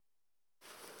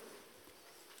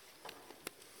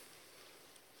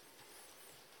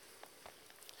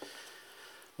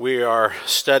We are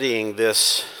studying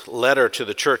this letter to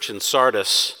the church in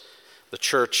Sardis, the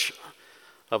church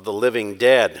of the living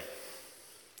dead.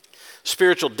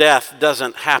 Spiritual death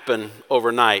doesn't happen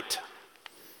overnight.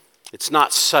 It's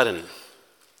not sudden.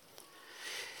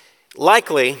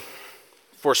 Likely,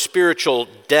 for spiritual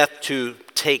death to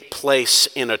take place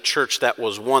in a church that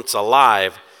was once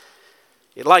alive,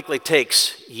 it likely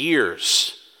takes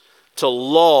years to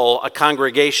lull a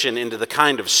congregation into the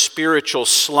kind of spiritual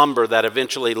slumber that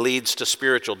eventually leads to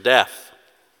spiritual death.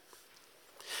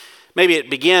 Maybe it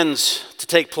begins to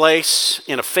take place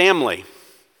in a family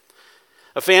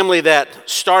that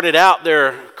started out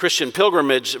their Christian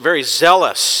pilgrimage very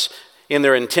zealous in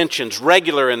their intentions,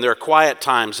 regular in their quiet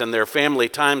times, and their family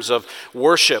times of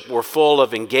worship were full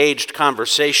of engaged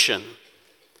conversation.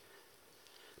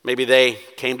 Maybe they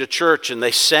came to church and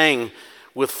they sang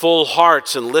with full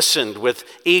hearts and listened with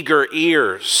eager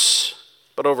ears.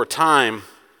 But over time,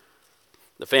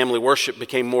 the family worship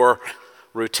became more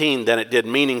routine than it did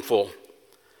meaningful.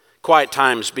 Quiet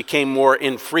times became more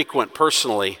infrequent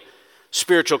personally.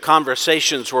 Spiritual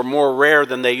conversations were more rare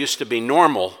than they used to be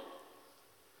normal.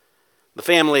 The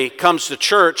family comes to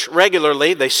church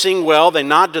regularly, they sing well, they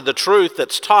nod to the truth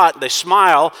that's taught, they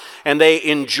smile, and they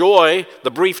enjoy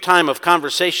the brief time of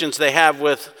conversations they have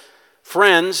with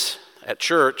friends at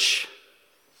church.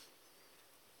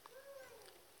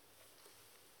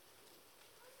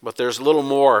 But there's a little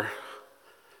more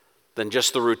than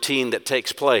just the routine that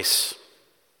takes place.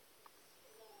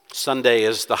 Sunday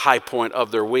is the high point of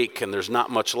their week, and there's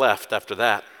not much left after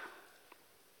that.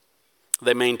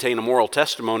 They maintain a moral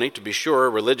testimony, to be sure, a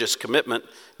religious commitment,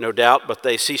 no doubt, but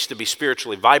they cease to be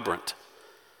spiritually vibrant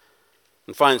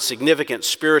and find significant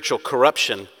spiritual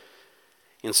corruption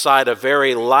inside a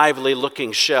very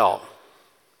lively-looking shell.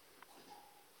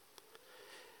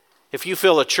 If you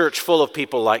fill a church full of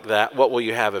people like that, what will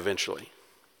you have eventually?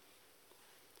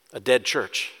 A dead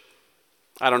church.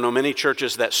 I don't know many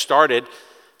churches that started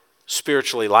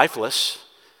spiritually lifeless.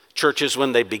 Churches,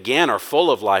 when they began, are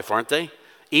full of life, aren't they?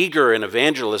 Eager in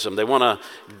evangelism. They want to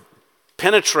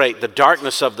penetrate the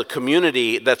darkness of the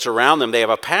community that's around them. They have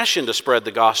a passion to spread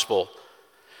the gospel.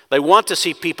 They want to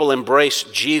see people embrace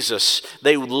Jesus.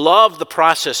 They love the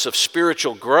process of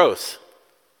spiritual growth.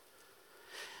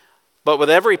 But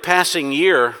with every passing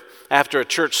year after a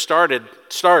church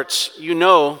starts,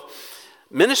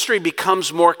 ministry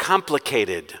becomes more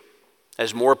complicated.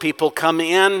 As more people come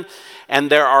in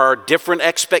and there are different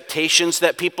expectations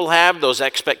that people have, those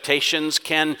expectations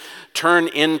can turn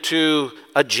into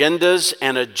agendas,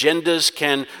 and agendas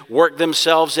can work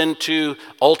themselves into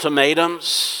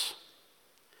ultimatums.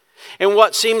 And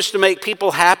what seems to make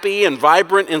people happy and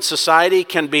vibrant in society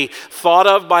can be thought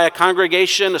of by a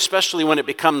congregation, especially when it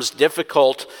becomes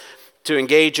difficult to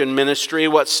engage in ministry.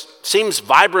 What seems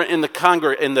vibrant in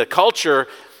the culture,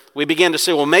 we begin to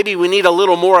say, well, maybe we need a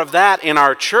little more of that in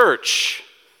our church.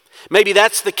 Maybe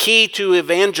that's the key to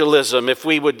evangelism, if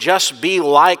we would just be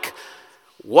like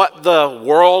what the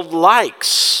world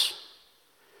likes.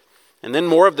 And then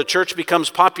more of the church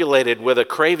becomes populated with a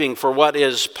craving for what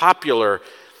is popular,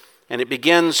 and it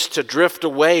begins to drift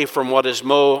away from what is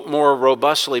more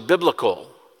robustly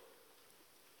biblical.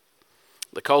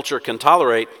 The culture can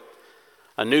tolerate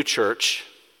a new church,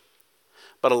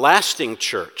 but a lasting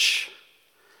church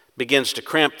begins to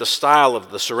cramp the style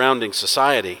of the surrounding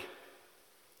society.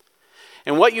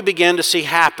 And what you begin to see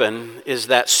happen is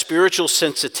that spiritual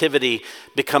sensitivity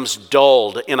becomes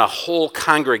dulled in a whole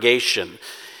congregation.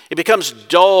 It becomes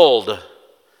dulled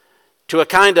to a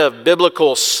kind of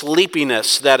biblical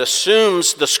sleepiness that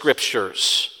assumes the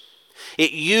scriptures.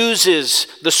 It uses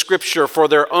the scripture for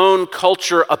their own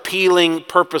culture-appealing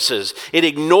purposes. It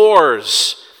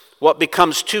ignores what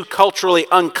becomes too culturally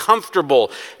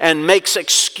uncomfortable and makes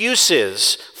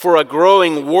excuses for a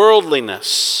growing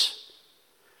worldliness.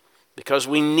 Because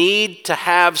we need to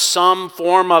have some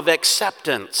form of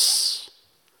acceptance.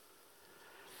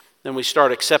 Then we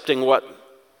start accepting what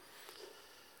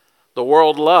the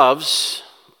world loves,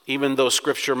 even though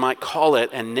Scripture might call it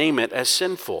and name it as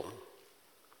sinful.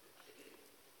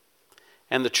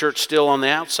 And the church still on the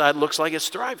outside looks like it's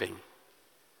thriving.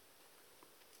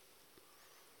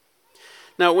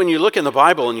 Now, when you look in the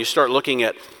Bible and you start looking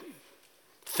at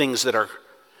things that are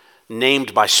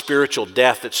named by spiritual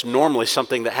death, it's normally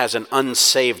something that has an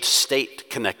unsaved state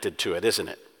connected to it, isn't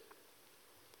it?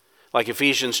 Like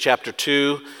Ephesians chapter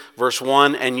 2, verse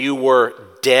 1, and you were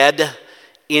dead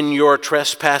in your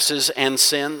trespasses and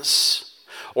sins.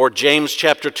 Or James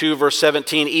chapter 2, verse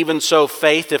 17, even so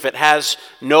faith, if it has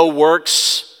no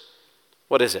works,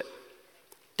 what is it?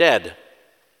 Dead.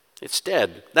 It's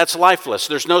dead. That's lifeless.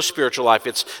 There's no spiritual life.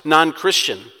 It's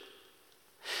non-Christian.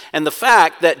 And the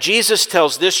fact that Jesus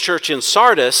tells this church in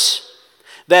Sardis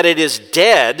that it is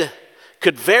dead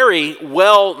could very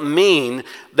well mean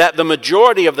that the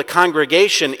majority of the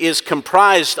congregation is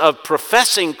comprised of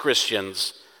professing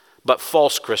Christians, but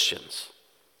false Christians.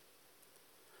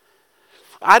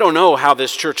 I don't know how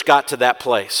this church got to that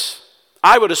place.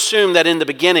 I would assume that in the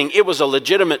beginning it was a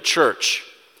legitimate church,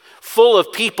 full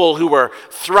of people who were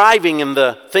thriving in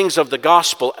the things of the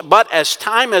gospel. But as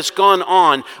time has gone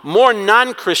on, more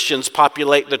non-Christians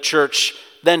populate the church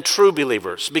than true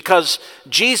believers, because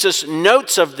Jesus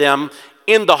notes of them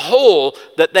in the whole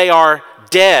that they are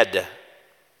dead.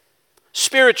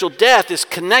 Spiritual death is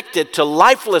connected to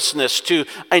lifelessness, to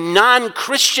a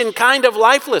non-Christian kind of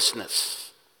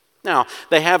lifelessness. Now,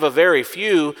 they have a very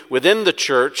few within the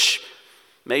church.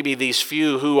 Maybe these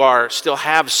few who still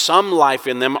have some life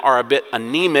in them are a bit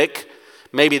anemic.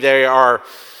 Maybe they are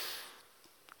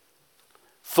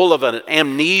full of an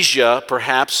amnesia,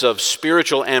 perhaps of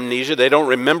spiritual amnesia. They don't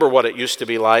remember what it used to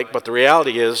be like, but the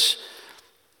reality is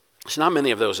there's not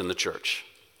many of those in the church.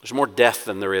 There's more death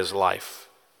than there is life.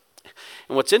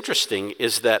 And what's interesting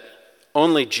is that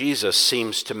only Jesus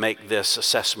seems to make this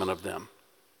assessment of them.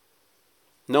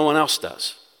 No one else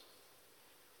does.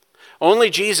 Only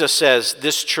Jesus says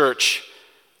this church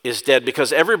is dead,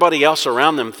 because everybody else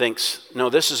around them thinks, no,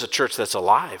 this is a church that's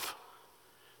alive.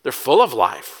 They're full of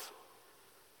life.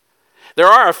 There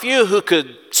are a few who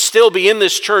could still be in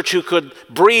this church, who could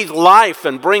breathe life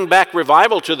and bring back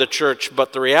revival to the church,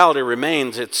 but the reality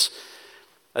remains it's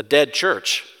a dead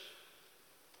church.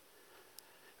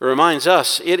 It reminds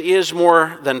us it is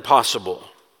more than possible.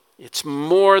 It's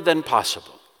more than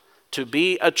possible to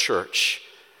be a church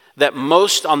that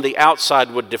most on the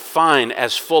outside would define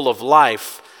as full of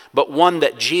life, but one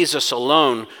that Jesus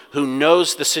alone, who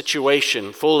knows the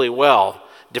situation fully well,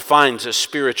 defines as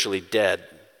spiritually dead.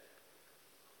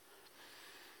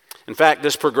 In fact,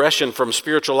 this progression from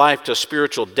spiritual life to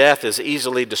spiritual death is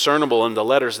easily discernible in the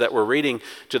letters that we're reading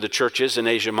to the churches in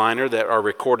Asia Minor that are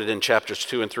recorded in chapters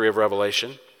 2 and 3 of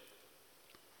Revelation.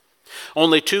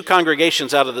 Only 2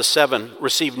 congregations out of the 7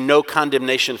 received no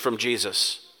condemnation from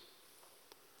Jesus.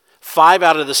 5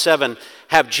 out of the 7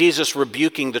 have Jesus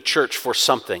rebuking the church for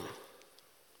something.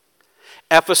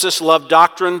 Ephesus loved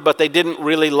doctrine, but they didn't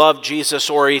really love Jesus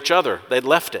or each other. They'd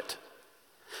left it.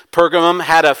 Pergamum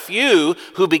had a few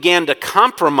who began to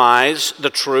compromise the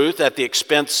truth at the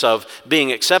expense of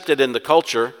being accepted in the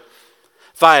culture.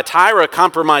 Thyatira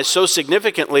compromised so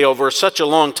significantly over such a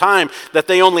long time that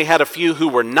they only had a few who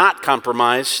were not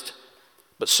compromised.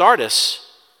 But Sardis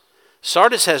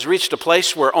has reached a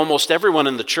place where almost everyone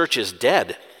in the church is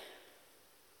dead.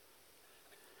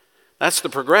 That's the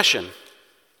progression.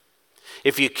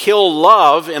 If you kill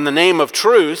love in the name of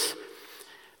truth,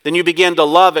 then you begin to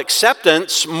love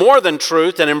acceptance more than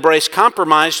truth and embrace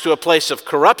compromise to a place of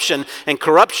corruption, and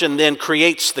corruption then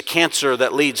creates the cancer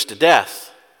that leads to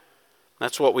death.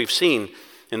 That's what we've seen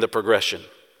in the progression.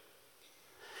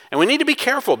 And we need to be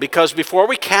careful, because before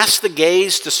we cast the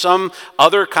gaze to some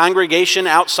other congregation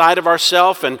outside of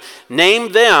ourselves and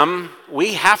name them,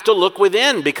 we have to look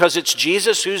within, because it's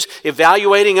Jesus who's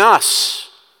evaluating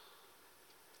us.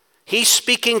 He's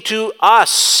speaking to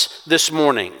us this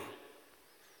morning.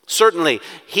 Certainly,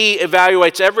 he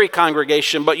evaluates every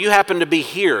congregation, but you happen to be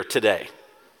here today.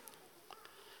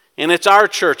 And it's our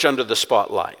church under the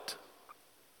spotlight.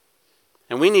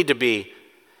 And we need to be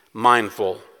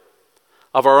mindful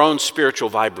of our own spiritual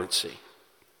vibrancy.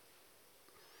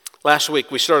 Last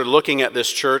week, we started looking at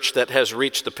this church that has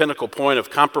reached the pinnacle point of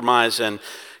compromise and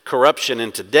corruption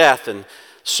into death. And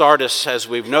Sardis, as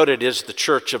we've noted, is the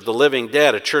church of the living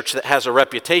dead, a church that has a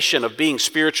reputation of being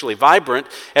spiritually vibrant.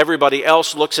 Everybody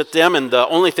else looks at them, and the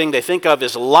only thing they think of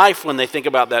is life when they think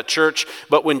about that church.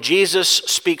 But when Jesus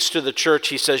speaks to the church,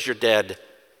 he says, you're dead.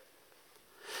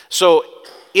 So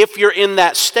if you're in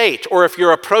that state, or if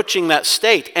you're approaching that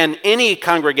state, and any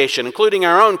congregation, including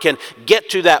our own, can get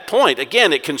to that point,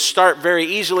 again, it can start very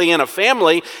easily in a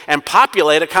family and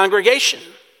populate a congregation.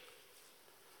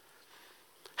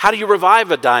 How do you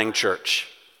revive a dying church?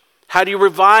 How do you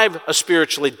revive a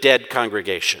spiritually dead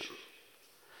congregation?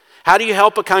 How do you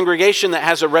help a congregation that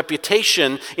has a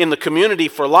reputation in the community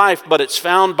for life, but it's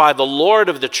found by the Lord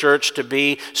of the church to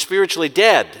be spiritually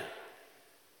dead?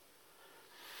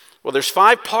 Well, there's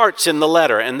 5 parts in the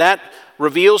letter, and that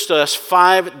reveals to us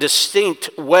 5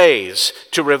 distinct ways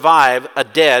to revive a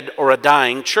dead or a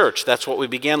dying church. That's what we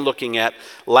began looking at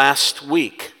last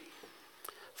week.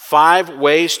 5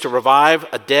 ways to revive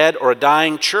a dead or a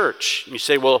dying church. You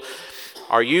say, well,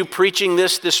 are you preaching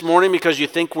this morning because you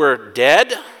think we're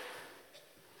dead?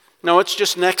 No, it's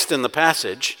just next in the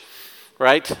passage,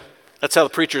 right? That's how the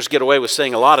preachers get away with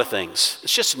saying a lot of things.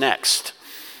 It's just next.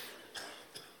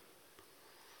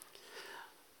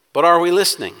 But are we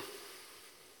listening?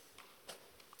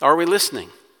 Are we listening?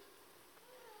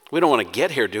 We don't want to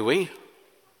get here, do we?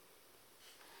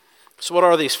 So what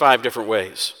are these 5 different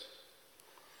ways?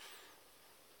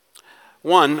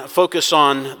 1, focus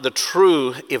on the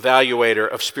true evaluator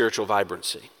of spiritual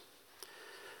vibrancy.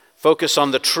 Focus on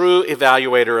the true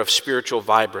evaluator of spiritual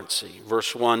vibrancy.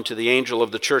 Verse 1, to the angel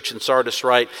of the church in Sardis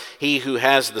write, he who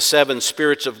has the 7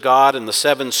 spirits of God and the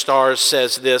 7 stars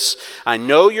says this, I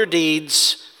know your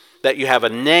deeds, that you have a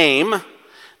name,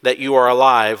 that you are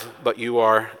alive, but you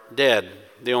are dead.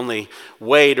 The only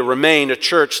way to remain a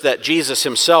church that Jesus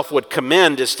himself would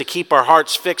commend is to keep our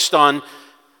hearts fixed on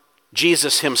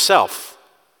Jesus himself.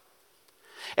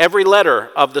 Every letter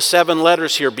of the 7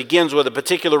 letters here begins with a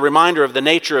particular reminder of the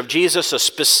nature of Jesus, a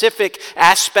specific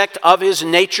aspect of his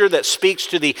nature that speaks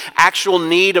to the actual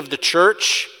need of the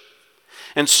church.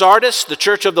 And Sardis, the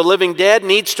church of the living dead,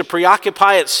 needs to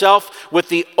preoccupy itself with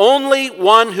the only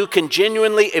one who can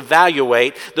genuinely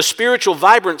evaluate the spiritual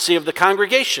vibrancy of the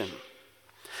congregation.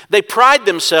 They pride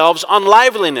themselves on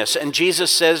liveliness, and Jesus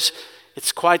says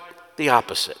it's quite the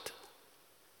opposite.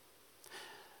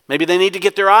 Maybe they need to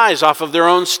get their eyes off of their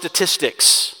own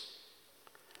statistics.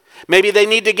 Maybe they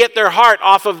need to get their heart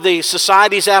off of the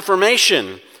society's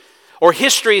affirmation or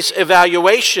history's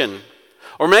evaluation.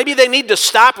 Or maybe they need to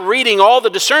stop reading all the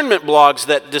discernment blogs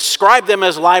that describe them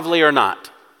as lively or not.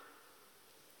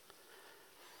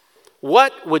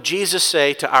 What would Jesus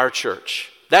say to our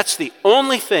church? That's the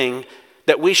only thing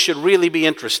that we should really be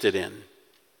interested in.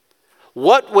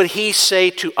 What would he say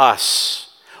to us?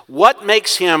 What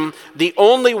makes him the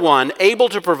only one able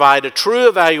to provide a true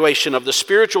evaluation of the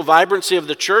spiritual vibrancy of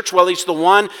the church? Well, he's the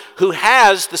one who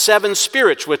has the 7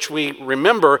 spirits, which we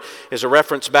remember is a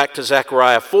reference back to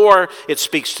Zechariah 4. It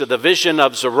speaks to the vision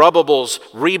of Zerubbabel's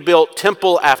rebuilt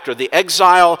temple after the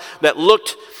exile that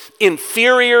looked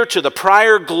inferior to the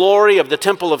prior glory of the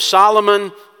Temple of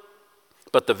Solomon.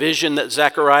 But the vision that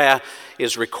Zechariah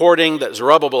is recording, that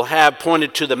Zerubbabel had,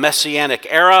 pointed to the Messianic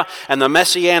era. And the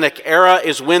Messianic era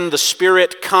is when the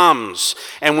Spirit comes.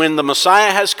 And when the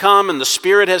Messiah has come and the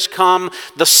Spirit has come,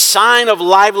 the sign of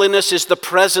liveliness is the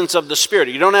presence of the Spirit.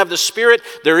 You don't have the Spirit,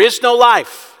 there is no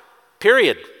life.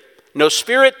 Period. No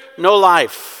Spirit, no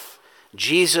life.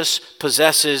 Jesus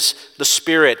possesses the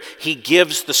Spirit. He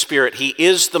gives the Spirit. He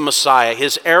is the Messiah.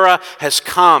 His era has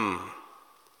come.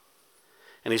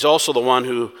 And he's also the one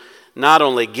who not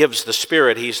only gives the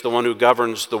Spirit, he's the one who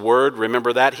governs the Word.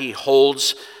 Remember that? He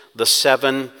holds the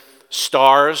 7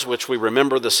 stars, which we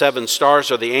remember the 7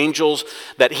 stars are the angels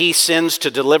that he sends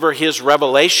to deliver his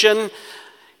revelation.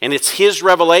 And it's his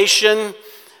revelation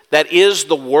that is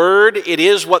the Word. It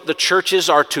is what the churches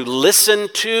are to listen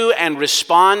to and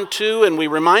respond to. And we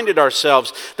reminded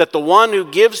ourselves that the one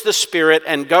who gives the Spirit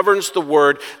and governs the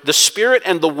Word, the Spirit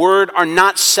and the Word are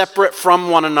not separate from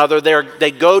one another.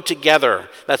 They go together.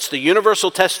 That's the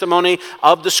universal testimony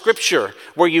of the Scripture.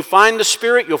 Where you find the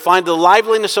Spirit, you'll find the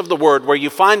liveliness of the Word. Where you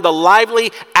find the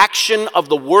lively action of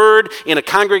the Word in a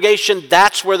congregation,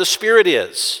 that's where the Spirit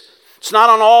is. It's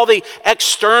not on all the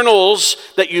externals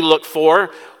that you look for.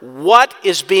 What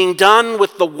is being done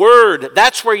with the Word?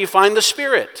 That's where you find the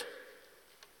Spirit.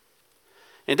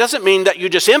 It doesn't mean that you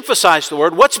just emphasize the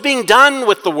Word. What's being done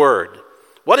with the Word?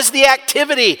 What is the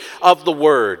activity of the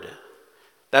Word?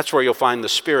 That's where you'll find the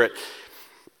Spirit.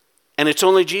 And it's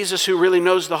only Jesus who really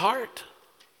knows the heart.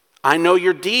 I know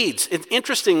your deeds. And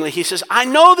interestingly, he says, I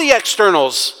know the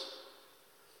externals.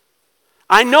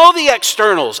 I know the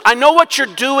externals. I know what you're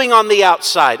doing on the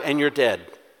outside, and you're dead.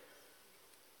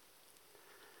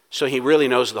 So he really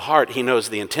knows the heart. He knows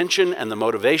the intention and the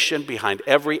motivation behind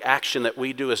every action that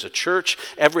we do as a church,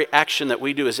 every action that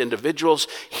we do as individuals.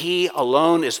 He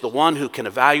alone is the one who can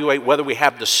evaluate whether we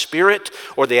have the Spirit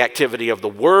or the activity of the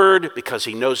Word, because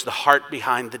he knows the heart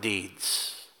behind the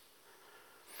deeds.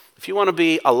 If you want to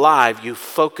be alive, you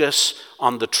focus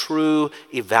on the true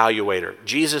evaluator,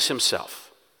 Jesus himself.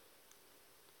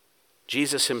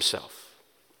 Jesus himself.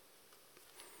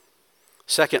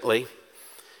 Secondly,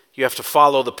 you have to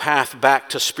follow the path back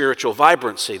to spiritual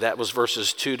vibrancy. That was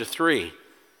verses 2 to 3.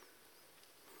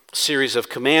 A series of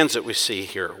commands that we see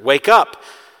here. Wake up,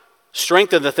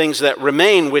 strengthen the things that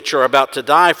remain which are about to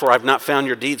die, for I've not found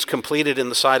your deeds completed in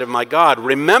the sight of my God.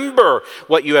 Remember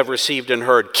what you have received and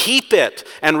heard. Keep it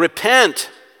and repent.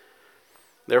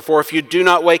 Therefore, if you do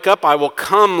not wake up, I will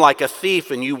come like a thief,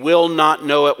 and you will not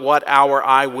know at what hour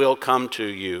I will come to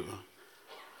you.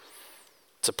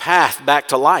 It's a path back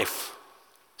to life.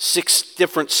 6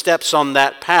 different steps on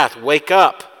that path. Wake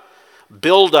up,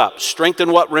 build up,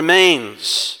 strengthen what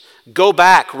remains, Go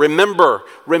back, remember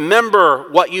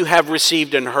what you have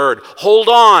received and heard. Hold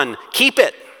on, keep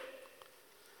it.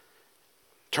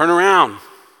 Turn around,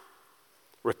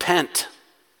 repent,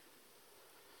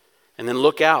 and then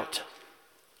look out.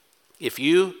 If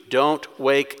you don't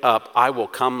wake up, I will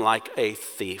come like a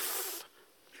thief.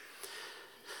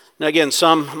 Now again,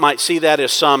 some might see that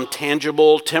as some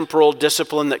tangible, temporal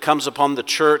discipline that comes upon the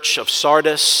church of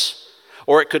Sardis,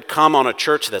 or it could come on a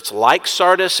church that's like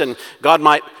Sardis, and God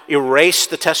might erase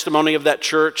the testimony of that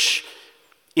church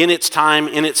in its time,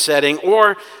 in its setting,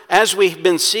 or as we've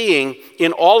been seeing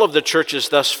in all of the churches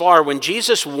thus far, when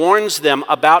Jesus warns them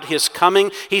about his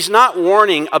coming, he's not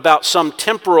warning about some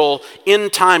temporal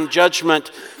end-time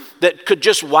judgment that could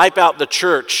just wipe out the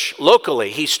church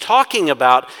locally. He's talking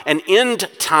about an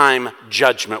end-time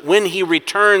judgment when he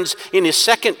returns in his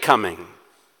second coming.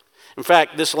 In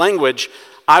fact, this language,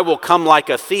 I will come like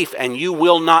a thief and you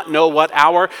will not know what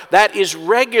hour, that is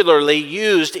regularly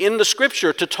used in the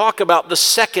scripture to talk about the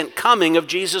second coming of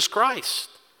Jesus Christ.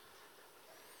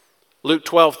 Luke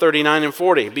 12:39 and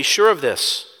 40. Be sure of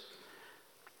this,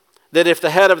 that if the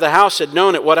head of the house had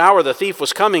known at what hour the thief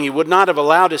was coming, he would not have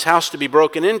allowed his house to be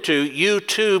broken into. You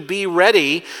too be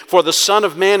ready, for the Son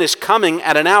of Man is coming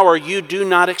at an hour you do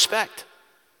not expect.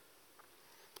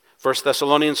 1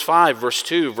 Thessalonians 5, verse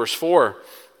 2, verse 4.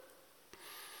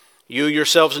 You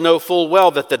yourselves know full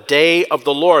well that the day of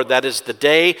the Lord, that is the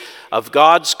day of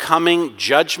God's coming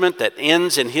judgment that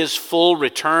ends in his full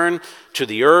return to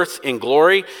the earth in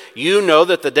glory, you know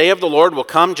that the day of the Lord will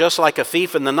come just like a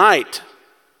thief in the night.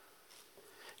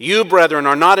 You, brethren,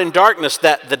 are not in darkness,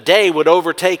 that the day would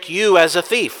overtake you as a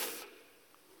thief.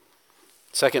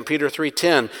 2 Peter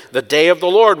 3:10, the day of the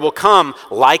Lord will come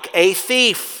like a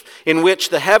thief, in which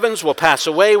the heavens will pass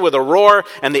away with a roar,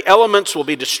 and the elements will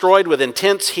be destroyed with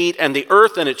intense heat, and the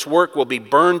earth and its work will be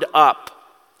burned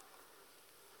up.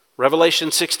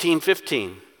 Revelation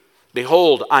 16:15,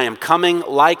 behold, I am coming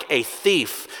like a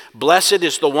thief. Blessed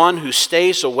is the one who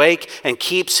stays awake and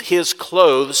keeps his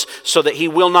clothes, so that he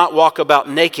will not walk about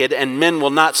naked, and men will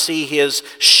not see his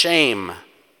shame.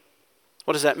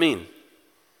 What does that mean?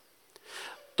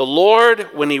 The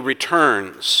Lord, when he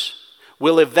returns,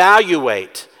 will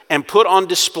evaluate and put on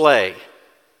display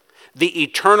the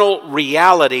eternal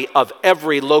reality of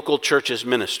every local church's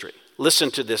ministry. Listen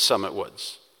to this, Summit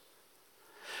Woods.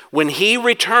 When he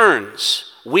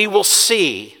returns, we will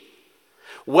see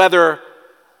whether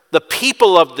the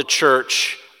people of the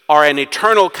church are an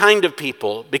eternal kind of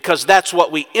people, because that's what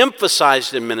we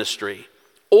emphasized in ministry,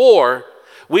 or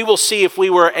we will see if we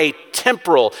were a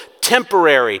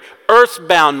temporary,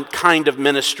 earthbound kind of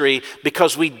ministry,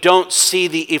 because we don't see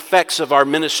the effects of our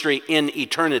ministry in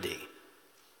eternity.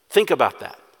 Think about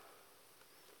that.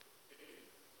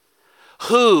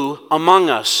 Who among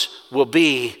us will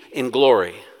be in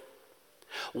glory?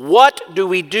 What do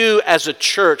we do as a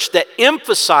church that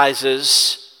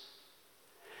emphasizes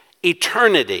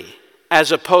eternity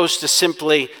as opposed to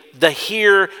simply the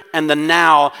here and the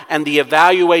now and the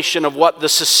evaluation of what the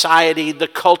society, the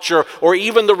culture, or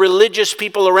even the religious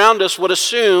people around us would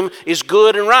assume is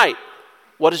good and right?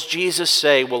 What does Jesus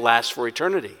say will last for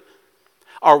eternity?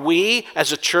 Are we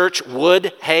as a church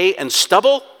wood, hay, and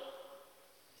stubble?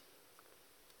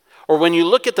 Or when you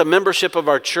look at the membership of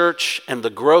our church and the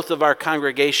growth of our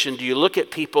congregation, do you look at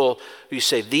people who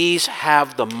say these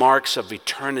have the marks of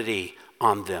eternity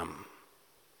on them?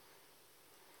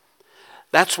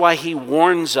 That's why he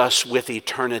warns us with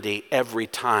eternity every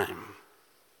time.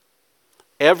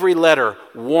 Every letter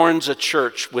warns a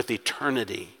church with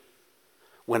eternity.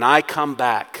 When I come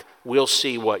back, we'll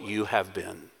see what you have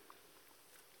been.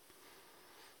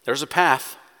 There's a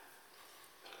path.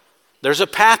 There's a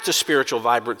path to spiritual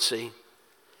vibrancy.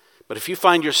 But if you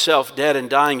find yourself dead and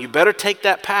dying, you better take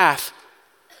that path,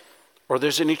 or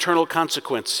there's an eternal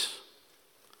consequence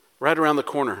right around the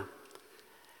corner.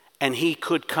 And he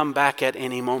could come back at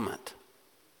any moment.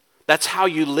 That's how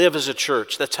you live as a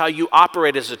church. That's how you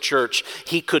operate as a church.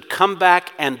 He could come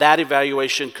back, and that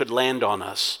evaluation could land on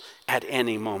us at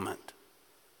any moment.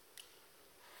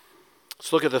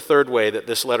 Let's look at the third way that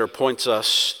this letter points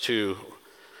us to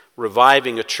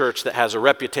reviving a church that has a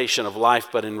reputation of life,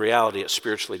 but in reality it's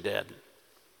spiritually dead.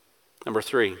 Number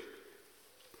 3,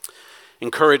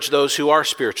 encourage those who are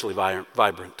spiritually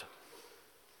vibrant.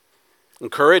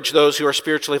 Encourage those who are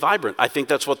spiritually vibrant. I think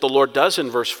that's what the Lord does in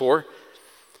verse 4.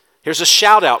 Here's a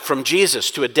shout out from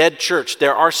Jesus to a dead church.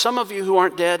 There are some of you who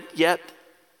aren't dead yet.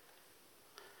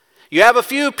 You have a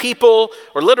few people,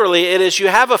 or literally it is, you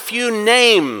have a few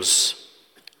names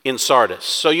in Sardis.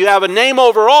 So you have a name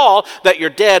overall that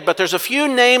you're dead, but there's a few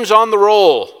names on the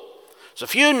roll. There's a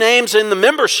few names in the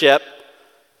membership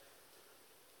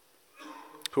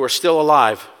who are still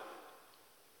alive.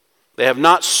 They have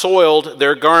not soiled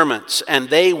their garments, and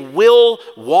they will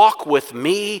walk with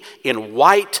me in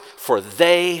white, for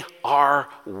they are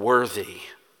worthy.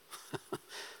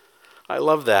 I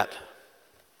love that.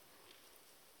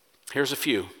 Here's a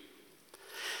few.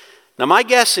 Now, my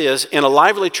guess is, in a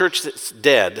lively church that's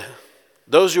dead,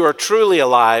 those who are truly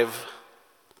alive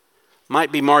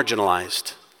might be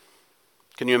marginalized.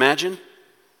 Can you imagine?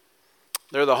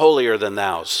 They're the holier than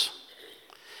thous.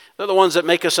 They're the ones that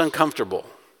make us uncomfortable.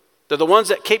 They're the ones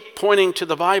that keep pointing to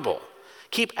the Bible,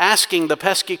 keep asking the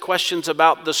pesky questions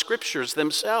about the scriptures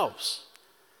themselves.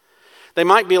 They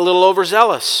might be a little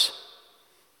overzealous.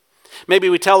 Maybe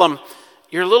we tell them,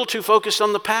 you're a little too focused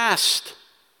on the past.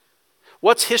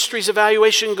 What's history's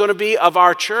evaluation going to be of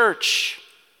our church?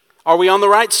 Are we on the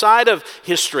right side of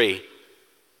history?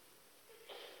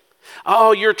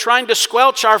 Oh, you're trying to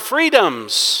squelch our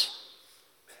freedoms.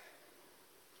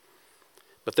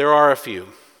 But there are a few.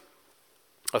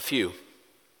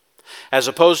 As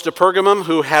opposed to Pergamum,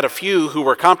 who had a few who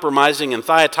were compromising, and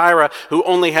Thyatira, who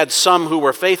only had some who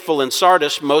were faithful, in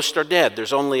Sardis, most are dead.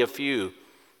 There's only a few,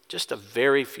 just a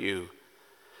very few.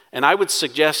 And I would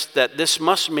suggest that this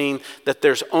must mean that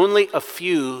there's only a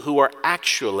few who are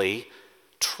actually,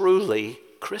 truly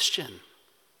Christian.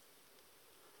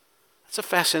 That's a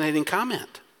fascinating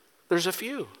comment. There's a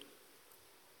few.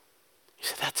 You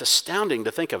say, that's astounding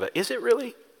to think of it. Is it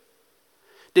really?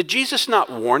 Did Jesus not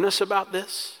warn us about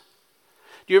this?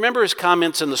 Do you remember his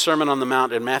comments in the Sermon on the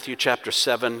Mount in Matthew chapter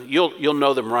 7? You'll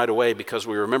know them right away because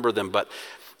we remember them, but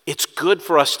it's good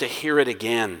for us to hear it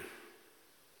again.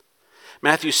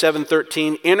 Matthew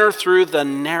 7:13, enter through the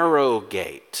narrow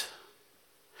gate.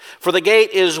 For the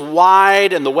gate is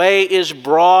wide and the way is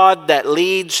broad that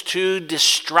leads to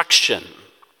destruction.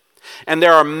 And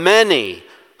there are many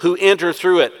who enter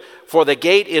through it. For the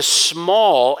gate is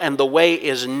small and the way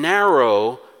is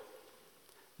narrow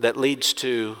that leads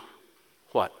to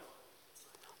what?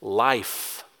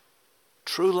 Life.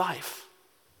 True life.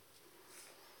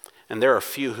 And there are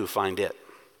few who find it.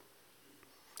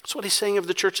 That's what he's saying of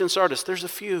the church in Sardis. There's a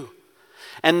few.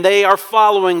 And they are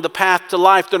following the path to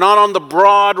life. They're not on the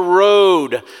broad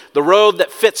road, the road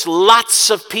that fits lots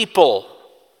of people.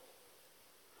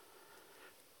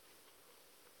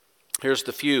 Here's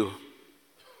the few.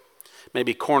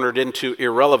 Maybe cornered into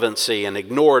irrelevancy and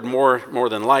ignored more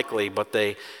than likely, but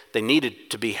they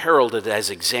needed to be heralded as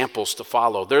examples to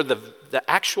follow. They're the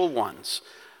actual ones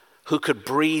who could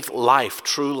breathe life,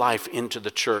 true life, into the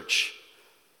church.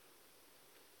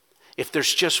 If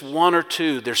there's just one or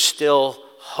two, there's still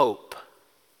hope.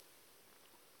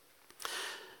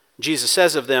 Jesus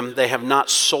says of them, they have not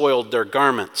soiled their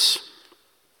garments.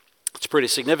 It's pretty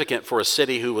significant for a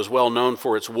city who was well known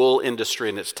for its wool industry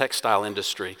and its textile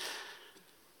industry.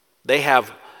 They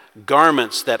have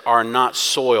garments that are not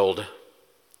soiled.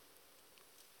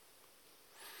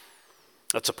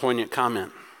 That's a poignant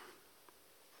comment.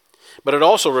 But it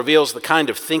also reveals the kind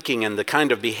of thinking and the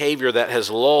kind of behavior that has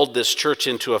lulled this church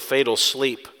into a fatal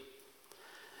sleep.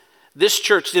 This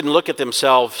church didn't look at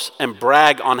themselves and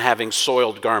brag on having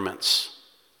soiled garments.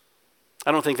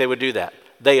 I don't think they would do that.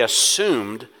 They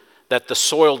assumed that the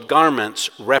soiled garments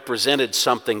represented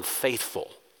something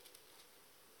faithful.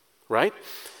 Right?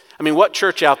 I mean, what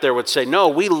church out there would say, no,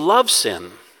 we love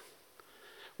sin.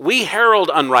 We herald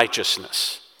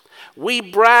unrighteousness. We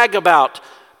brag about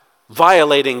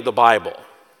violating the Bible.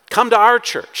 Come to our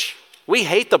church. We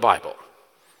hate the Bible.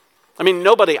 I mean,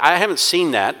 I haven't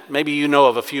seen that. Maybe you know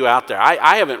of a few out there.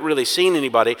 I haven't really seen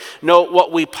anybody. No,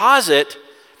 what we posit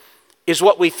is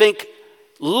what we think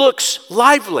looks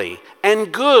lively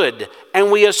and good,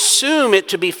 and we assume it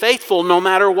to be faithful no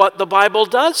matter what the Bible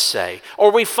does say.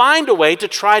 Or we find a way to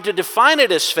try to define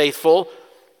it as faithful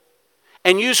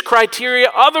and use criteria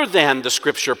other than the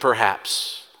Scripture,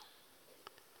 perhaps.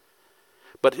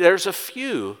 But there's a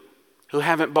few who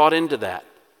haven't bought into that.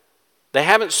 They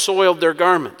haven't soiled their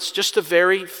garments, just a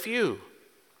very few.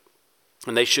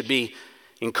 And they should be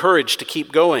encouraged to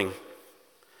keep going.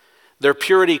 Their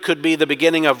purity could be the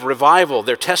beginning of revival.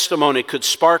 Their testimony could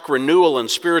spark renewal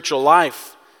and spiritual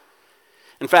life.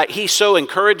 In fact, he so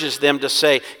encourages them to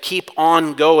say, keep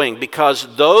on going,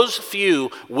 because those few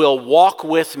will walk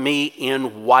with me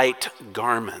in white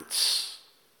garments.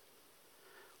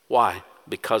 Why?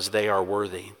 Because they are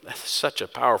worthy. That's such a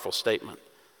powerful statement.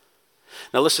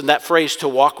 Now listen, that phrase, to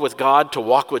walk with God, to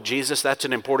walk with Jesus, that's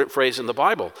an important phrase in the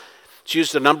Bible. It's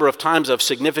used a number of times of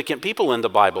significant people in the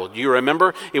Bible. Do you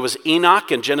remember? It was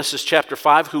Enoch in Genesis chapter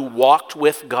 5 who walked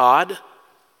with God.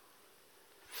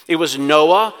 It was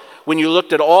Noah. When you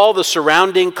looked at all the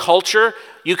surrounding culture,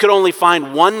 you could only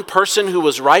find one person who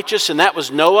was righteous, and that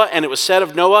was Noah, and it was said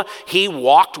of Noah, he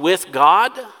walked with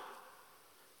God.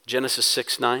 Genesis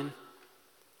 6:9.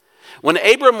 When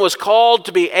Abram was called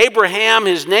to be Abraham,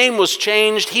 his name was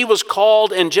changed. He was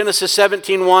called in Genesis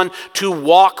 17:1 to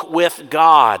walk with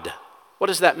God. What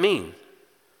does that mean?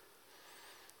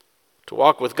 To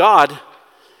walk with God,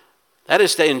 that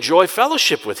is to enjoy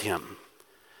fellowship with Him.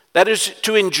 That is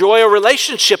to enjoy a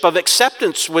relationship of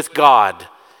acceptance with God.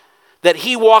 That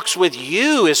He walks with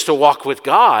you is to walk with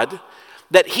God.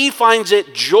 That He finds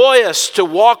it joyous to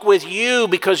walk with you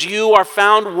because you are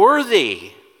found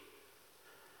worthy.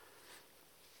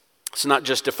 It's not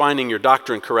just defining your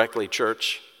doctrine correctly,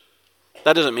 church.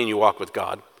 That doesn't mean you walk with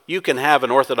God. You can have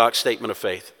an orthodox statement of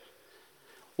faith.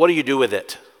 What do you do with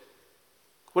it?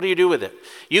 What do you do with it?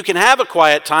 You can have a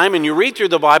quiet time and you read through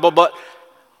the Bible, but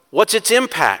what's its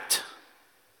impact?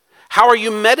 How are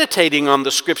you meditating on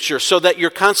the Scripture so that you're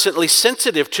constantly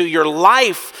sensitive to your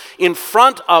life in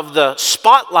front of the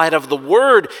spotlight of the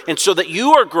Word, and so that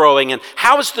you are growing? And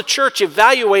how is the church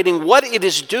evaluating what it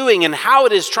is doing and how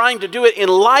it is trying to do it in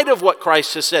light of what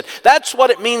Christ has said? That's what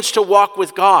it means to walk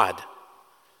with God.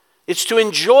 It's to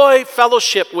enjoy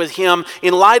fellowship with Him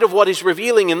in light of what He's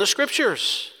revealing in the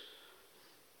Scriptures.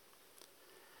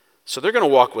 So they're going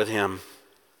to walk with Him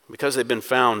because they've been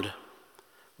found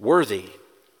worthy.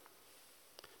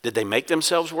 Did they make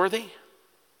themselves worthy?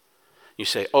 You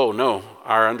say, oh no,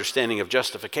 our understanding of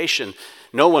justification,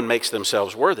 no one makes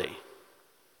themselves worthy.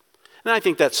 And I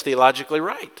think that's theologically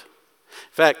right.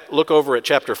 In fact, look over at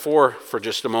chapter 4 for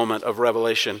just a moment of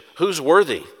Revelation. Who's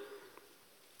worthy?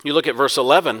 You look at verse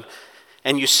 11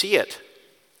 and you see it.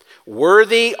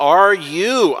 Worthy are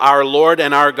you, our Lord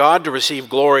and our God, to receive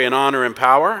glory and honor and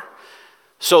power.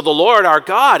 So the Lord, our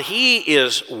God, He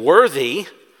is worthy.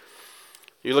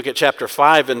 You look at chapter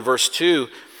 5 and verse 2.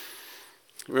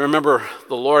 Remember,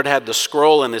 the Lord had the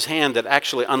scroll in His hand that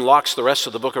actually unlocks the rest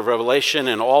of the book of Revelation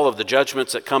and all of the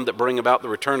judgments that come that bring about the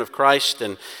return of Christ,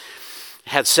 and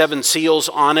had 7 seals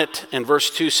on it. And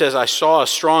verse 2 says, I saw a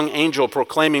strong angel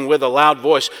proclaiming with a loud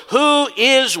voice, who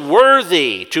is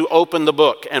worthy to open the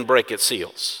book and break its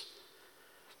seals?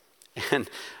 And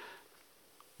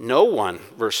no one,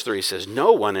 verse 3 says,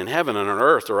 no one in heaven and on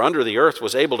earth or under the earth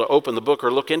was able to open the book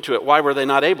or look into it. Why were they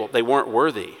not able? They weren't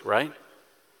worthy, right?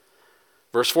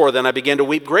 Verse 4, then I began to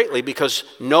weep greatly because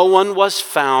no one was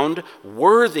found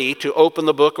worthy to open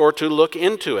the book or to look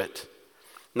into it.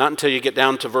 Not until you get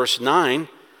down to verse 9.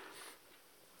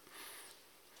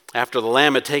 After the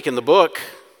Lamb had taken the book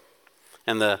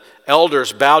and the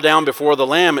elders bow down before the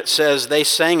Lamb, it says they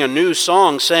sang a new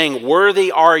song saying,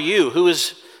 worthy are you.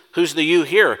 Who's the you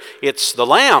here? It's the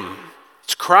Lamb.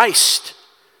 It's Christ.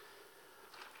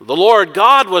 The Lord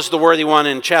God was the worthy one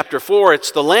in chapter 4.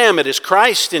 It's the Lamb. It is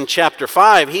Christ in chapter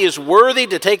 5. He is worthy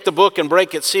to take the book and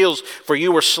break its seals, for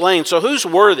you were slain. So who's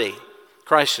worthy?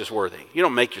 Christ is worthy. You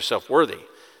don't make yourself worthy.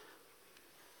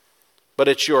 But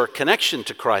it's your connection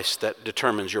to Christ that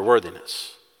determines your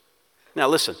worthiness. Now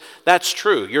listen, that's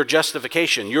true. Your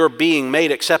justification, your being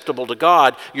made acceptable to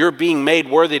God, your being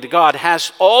made worthy to God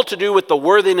has all to do with the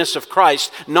worthiness of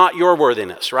Christ, not your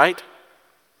worthiness, right?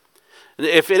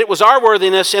 If it was our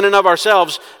worthiness in and of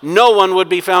ourselves, no one would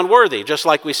be found worthy, just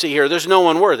like we see here. There's no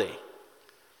one worthy.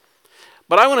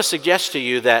 But I want to suggest to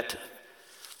you that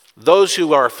those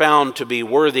who are found to be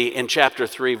worthy in chapter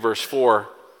 3, verse 4,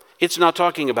 it's not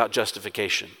talking about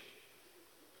justification.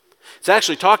 It's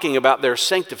actually talking about their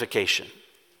sanctification,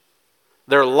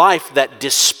 their life that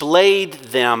displayed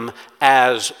them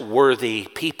as worthy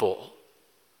people.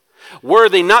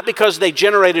 Worthy not because they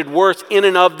generated worth in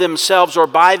and of themselves or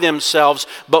by themselves,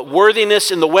 but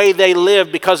worthiness in the way they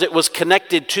lived because it was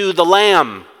connected to the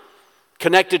Lamb,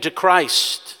 connected to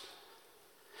Christ.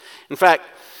 In fact,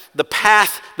 the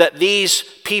path that these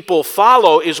people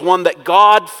follow is one that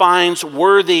God finds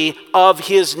worthy of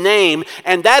His name,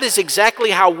 and that is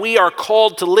exactly how we are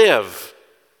called to live.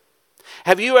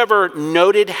 Have you ever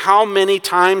noted how many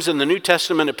times in the New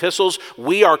Testament epistles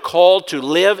we are called to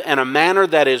live in a manner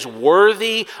that is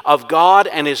worthy of God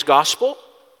and His gospel?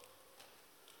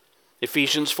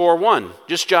 Ephesians 4:1.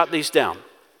 Just jot these down.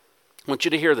 I want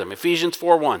you to hear them. Ephesians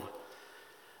 4:1.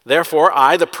 Therefore,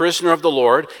 I, the prisoner of the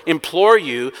Lord, implore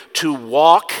you to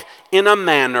walk in a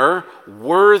manner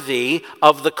worthy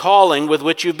of the calling with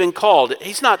which you've been called.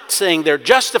 He's not saying there,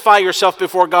 justify yourself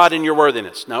before God in your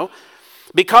worthiness. No.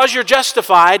 Because you're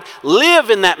justified,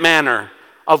 live in that manner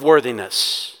of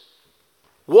worthiness.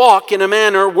 Walk in a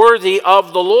manner worthy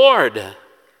of the Lord.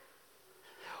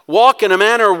 Walk in a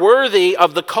manner worthy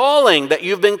of the calling that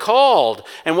you've been called.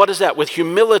 And what is that? With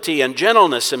humility and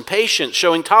gentleness and patience,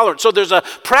 showing tolerance. So there's a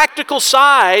practical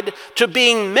side to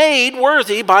being made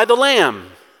worthy by the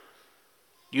Lamb.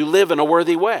 You live in a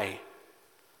worthy way.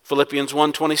 Philippians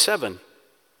 1:27.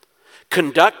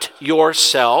 Conduct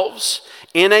yourselves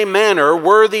in a manner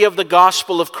worthy of the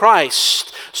gospel of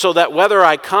Christ, so that whether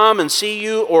I come and see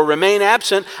you or remain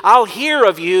absent, I'll hear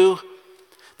of you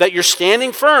that you're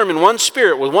standing firm in one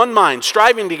spirit, with one mind,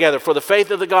 striving together for the faith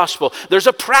of the gospel. There's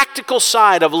a practical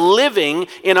side of living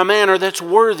in a manner that's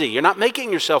worthy. You're not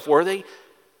making yourself worthy.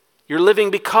 You're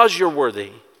living because you're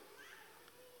worthy.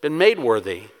 Been made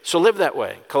worthy. So live that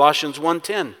way. Colossians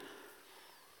 1:10.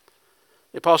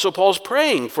 The Apostle Paul's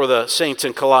praying for the saints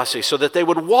in Colossae so that they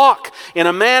would walk in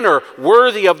a manner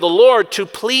worthy of the Lord, to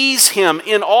please Him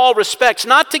in all respects,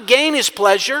 not to gain His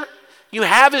pleasure. You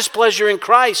have His pleasure in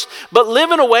Christ, but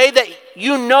live in a way that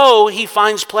you know He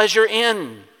finds pleasure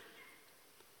in.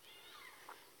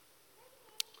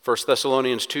 1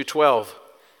 Thessalonians 2:12.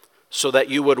 So that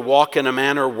you would walk in a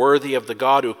manner worthy of the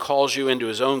God who calls you into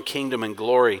His own kingdom and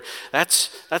glory. That's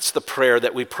the prayer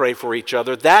that we pray for each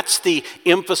other. That's the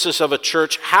emphasis of a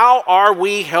church. How are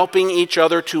we helping each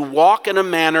other to walk in a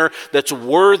manner that's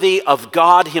worthy of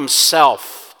God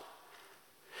Himself?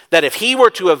 That if He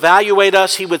were to evaluate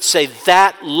us, He would say,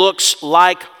 that looks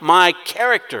like my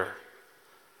character.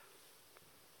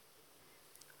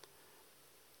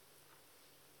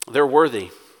 They're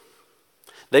worthy.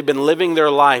 They've been living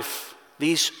their life,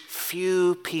 these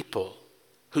few people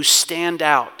who stand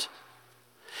out.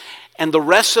 And the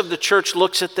rest of the church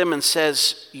looks at them and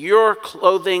says, your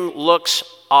clothing looks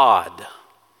odd.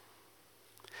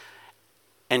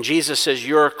 And Jesus says,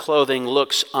 your clothing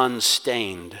looks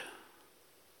unstained.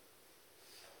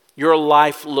 Your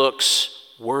life looks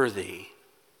worthy,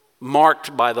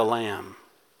 marked by the Lamb.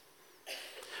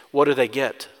 What do they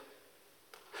get?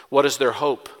 What is their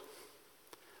hope?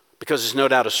 Because there's no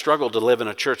doubt a struggle to live in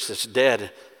a church that's dead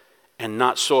and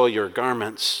not soil your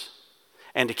garments,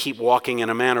 and to keep walking in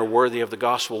a manner worthy of the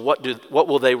gospel. What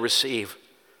will they receive?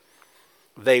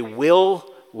 They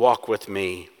will walk with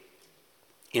me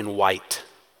in white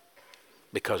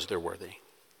because they're worthy.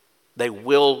 They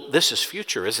will, this is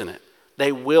future, isn't it?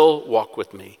 They will walk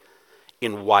with me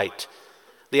in white.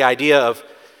 The idea of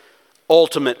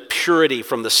ultimate purity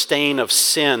from the stain of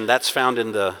sin, that's found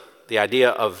in the idea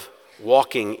of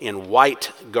walking in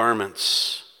white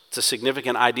garments. It's a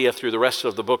significant idea through the rest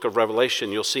of the book of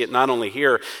Revelation. You'll see it not only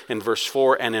here in verse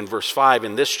 4 and in verse 5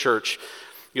 in this church.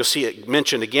 You'll see it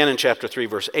mentioned again in chapter 3,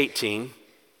 verse 18.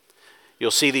 You'll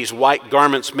see these white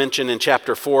garments mentioned in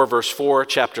chapter 4, verse 4,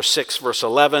 chapter 6, verse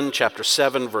 11, chapter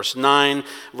 7, verse 9,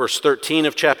 verse 13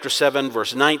 of chapter 7,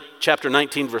 chapter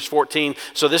 19, verse 14.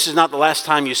 So this is not the last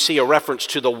time you see a reference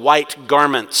to the white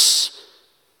garments.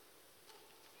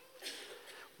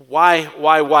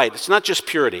 Why white? It's not just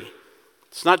purity.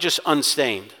 It's not just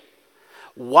unstained.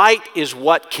 White is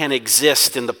what can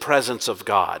exist in the presence of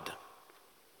God.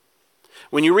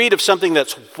 When you read of something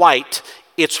that's white,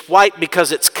 it's white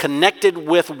because it's connected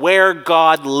with where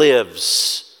God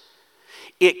lives.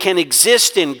 It can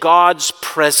exist in God's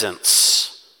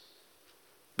presence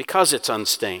because it's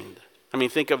unstained. I mean,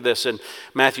 think of this in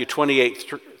Matthew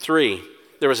 28:3.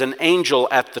 There was an angel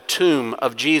at the tomb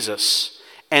of Jesus.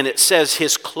 And it says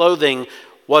his clothing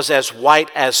was as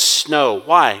white as snow.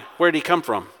 Why? Where did he come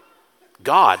from?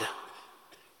 God.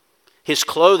 His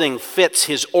clothing fits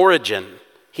his origin.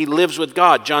 He lives with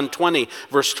God. John 20,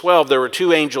 verse 12, there were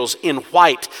two angels in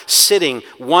white sitting,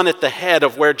 one at the head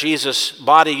of where Jesus'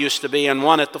 body used to be and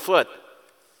one at the foot.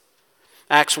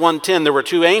 Acts 1:10, there were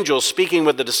two angels speaking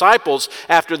with the disciples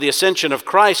after the ascension of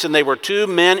Christ, and they were two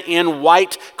men in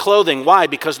white clothing. Why?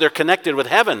 Because they're connected with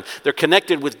heaven. They're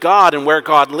connected with God and where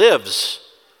God lives.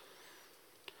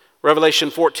 Revelation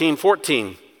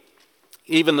 14:14,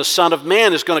 even the Son of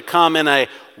Man is going to come in a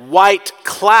white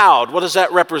cloud. What does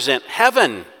that represent?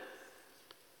 Heaven.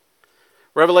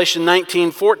 Revelation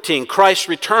 19:14, Christ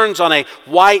returns on a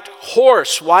white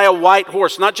horse. Why a white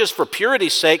horse? Not just for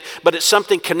purity's sake, but it's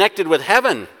something connected with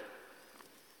heaven.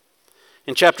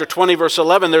 In chapter 20, verse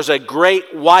 11, there's a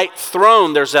great white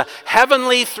throne. There's a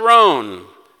heavenly throne,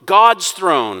 God's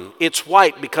throne. It's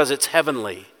white because it's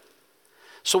heavenly.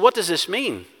 So what does this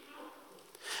mean?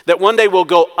 That one day we'll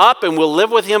go up and we'll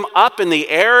live with Him up in the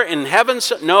air in heaven?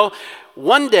 No.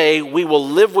 One day we will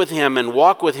live with Him and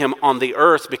walk with Him on the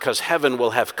earth because heaven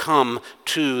will have come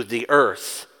to the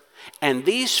earth. And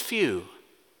these few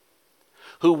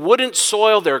who wouldn't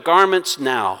soil their garments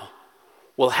now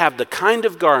will have the kind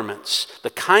of garments, the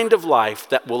kind of life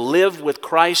that will live with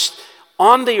Christ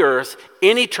on the earth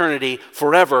in eternity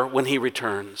forever when he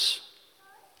returns.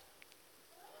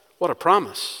 What a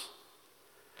promise.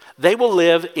 They will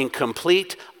live in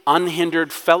complete,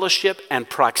 unhindered fellowship and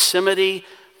proximity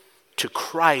to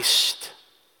Christ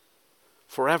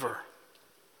forever.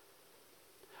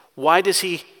 Why does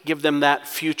he give them that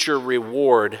future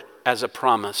reward as a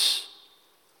promise?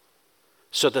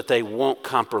 So that they won't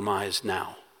compromise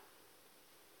now.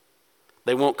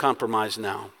 They won't compromise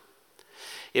now.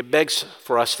 It begs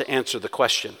for us to answer the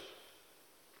question,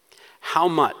 how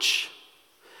much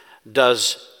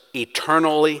does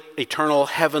eternal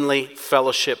heavenly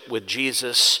fellowship with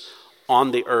Jesus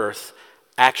on the earth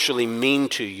actually mean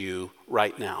to you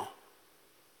right now?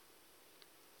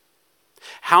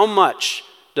 How much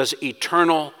does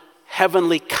eternal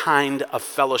heavenly kind of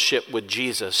fellowship with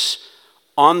Jesus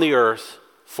on the earth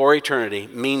for eternity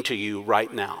mean to you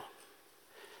right now?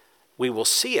 We will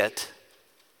see it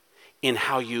in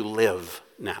how you live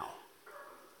now.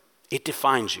 It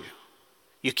defines you.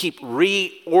 You keep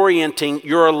reorienting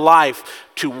your life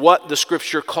to what the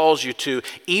Scripture calls you to,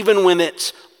 even when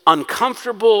it's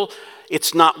uncomfortable.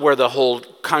 It's not where the whole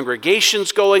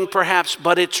congregation's going, perhaps,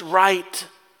 but it's right.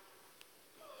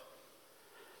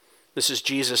 This is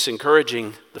Jesus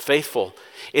encouraging the faithful.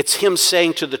 It's him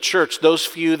saying to the church, those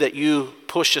few that you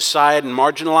push aside and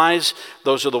marginalize,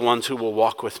 those are the ones who will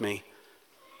walk with me.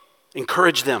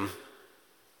 Encourage them.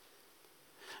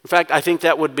 In fact, I think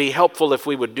that would be helpful if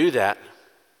we would do that.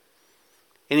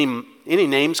 Any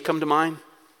names come to mind?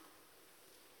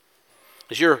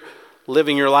 As you're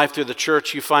living your life through the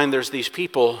church, you find there's these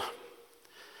people.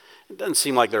 It doesn't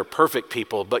seem like they're perfect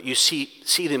people, but you see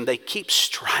them, they keep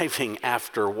striving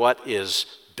after what is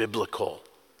biblical.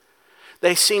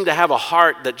 They seem to have a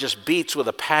heart that just beats with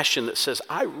a passion that says,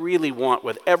 I really want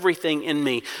with everything in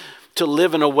me to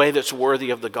live in a way that's worthy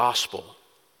of the gospel.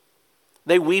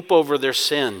 They weep over their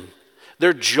sin.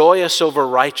 They're joyous over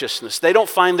righteousness. They don't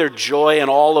find their joy in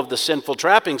all of the sinful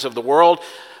trappings of the world.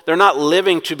 They're not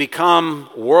living to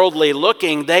become worldly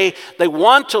looking. They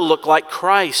want to look like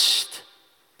Christ.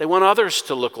 They want others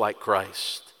to look like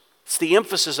Christ. It's the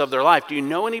emphasis of their life. Do you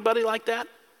know anybody like that?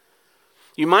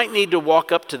 You might need to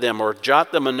walk up to them or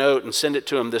jot them a note and send it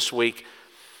to them this week.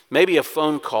 Maybe a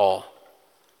phone call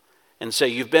and say,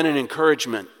 you've been an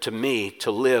encouragement to me to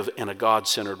live in a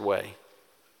God-centered way.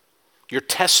 Your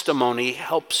testimony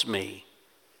helps me.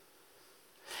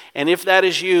 And if that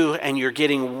is you and you're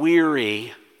getting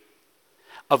weary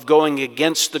of going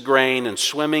against the grain and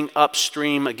swimming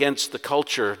upstream against the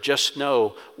culture, just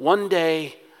know one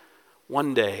day,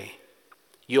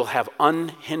 you'll have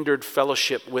unhindered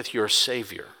fellowship with your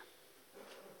Savior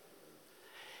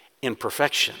in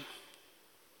perfection.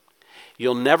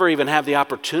 You'll never even have the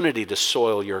opportunity to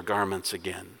soil your garments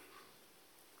again.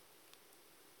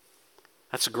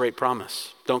 That's a great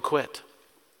promise. Don't quit.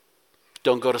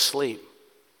 Don't go to sleep.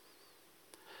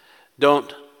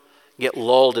 Don't get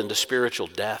lulled into spiritual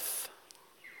death.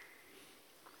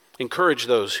 Encourage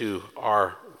those who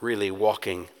are really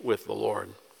walking with the Lord.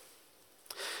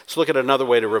 Let's look at another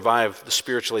way to revive the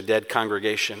spiritually dead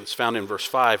congregation. It's found in verse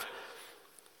 5.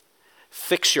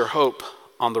 Fix your hope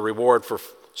on the reward for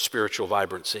spiritual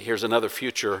vibrancy. Here's another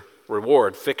future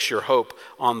reward. Fix your hope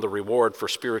on the reward for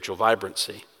spiritual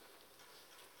vibrancy.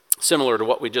 Similar to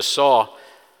what we just saw.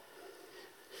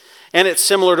 And it's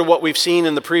similar to what we've seen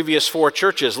in the previous four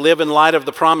churches. Live in light of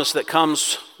the promise that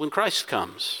comes when Christ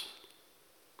comes.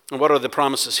 And what are the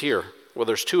promises here? Well,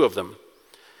 there's two of them.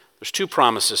 There's two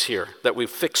promises here that we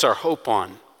fix our hope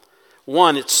on.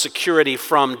 One, it's security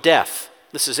from death.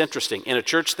 This is interesting. In a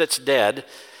church that's dead,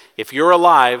 if you're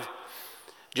alive,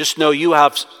 just know you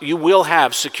will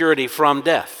have security from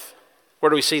death. Where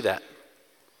do we see that?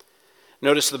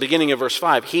 Notice the beginning of verse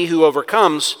 5. He who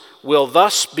overcomes will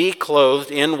thus be clothed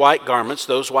in white garments,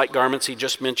 those white garments he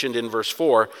just mentioned in verse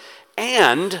 4,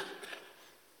 and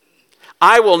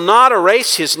I will not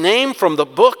erase his name from the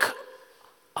book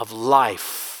of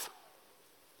life.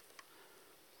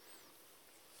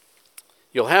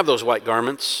 You'll have those white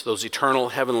garments, those eternal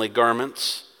heavenly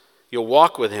garments. You'll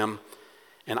walk with him,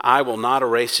 and I will not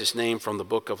erase his name from the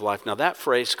book of life. Now that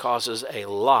phrase causes a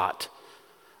lot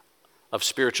of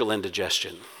spiritual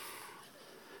indigestion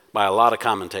by a lot of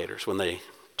commentators when they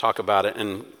talk about it,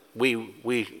 and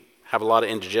we have a lot of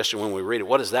indigestion when we read it.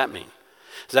 What does that mean?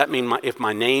 Does that mean if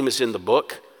my name is in the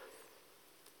book,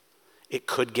 it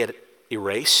could get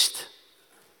erased?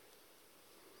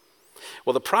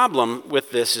 Well, the problem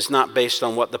with this is not based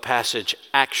on what the passage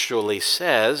actually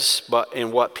says, but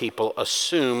in what people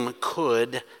assume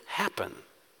could happen.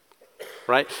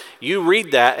 Right? You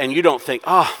read that and you don't think,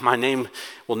 oh, my name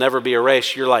will never be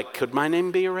erased. You're like, could my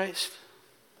name be erased?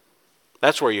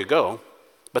 That's where you go.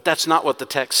 But that's not what the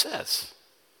text says.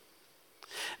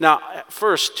 Now,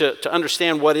 first, to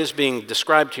understand what is being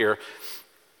described here,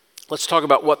 let's talk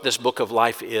about what this book of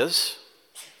life is.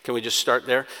 Can we just start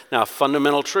there? Now,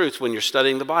 fundamental truth when you're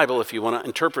studying the Bible, if you want to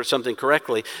interpret something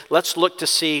correctly, let's look to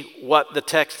see what the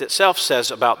text itself says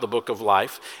about the book of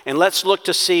life. And let's look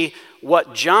to see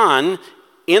what John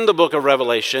in the book of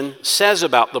Revelation says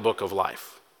about the book of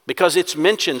life. Because it's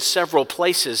mentioned several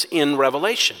places in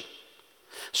Revelation.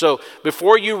 So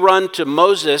before you run to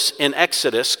Moses in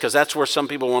Exodus, because that's where some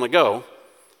people want to go,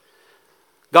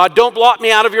 God, don't blot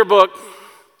me out of your book.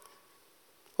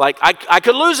 Like, I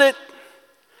could lose it.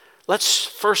 Let's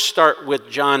first start with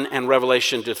John and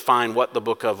Revelation to define what the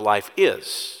book of life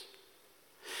is.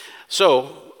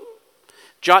 So,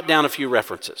 jot down a few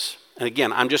references. And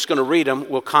again, I'm just going to read them.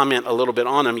 We'll comment a little bit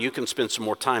on them. You can spend some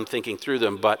more time thinking through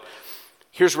them. But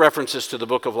here's references to the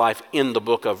book of life in the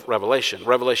book of Revelation.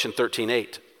 Revelation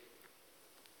 13:8.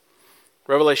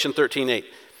 Revelation 13:8.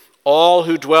 All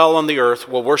who dwell on the earth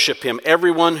will worship him,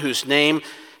 everyone whose name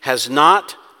has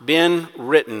not been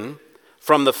written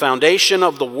from the foundation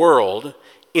of the world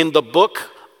in the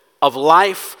book of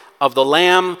life of the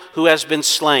Lamb who has been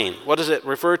slain. What does it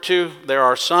refer to? There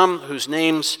are some whose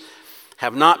names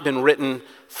have not been written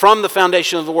from the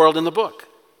foundation of the world in the book.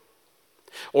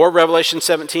 Or Revelation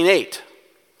 17:8.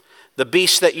 The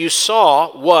beast that you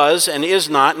saw was and is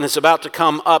not and is about to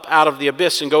come up out of the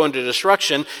abyss and go into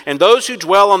destruction. And those who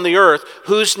dwell on the earth,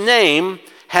 whose name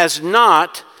has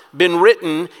not been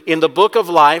written in the book of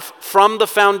life from the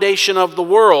foundation of the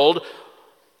world,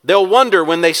 they'll wonder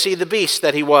when they see the beast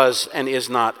that he was and is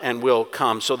not and will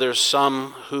come. So there's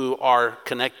some who are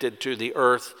connected to the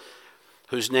earth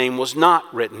whose name was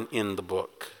not written in the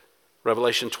book.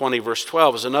 Revelation 20 verse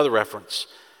 12 is another reference.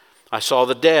 I saw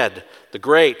the dead, the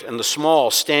great and the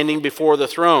small, standing before the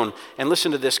throne. And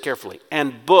listen to this carefully.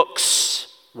 And books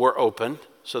were opened.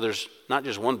 So there's not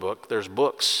just one book, there's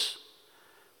books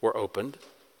were opened.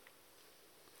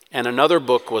 And another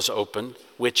book was opened,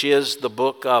 which is the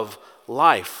book of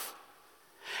life.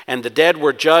 And the dead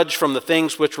were judged from the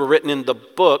things which were written in the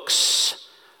books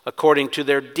according to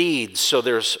their deeds. So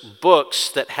there's books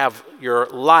that have your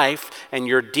life and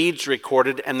your deeds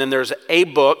recorded. And then there's a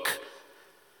book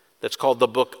that's called the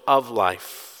book of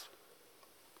life.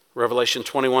 Revelation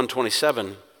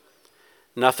 21:27.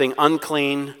 Nothing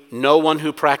unclean, no one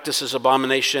who practices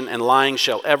abomination and lying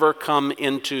shall ever come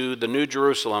into the New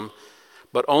Jerusalem,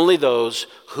 but only those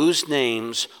whose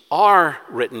names are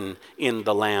written in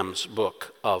the Lamb's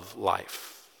book of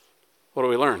life. What do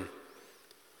we learn?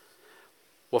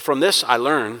 Well, from this I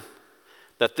learn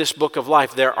that this book of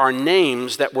life, there are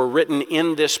names that were written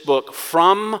in this book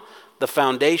from the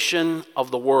foundation of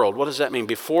the world. What does that mean?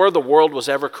 Before the world was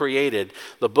ever created,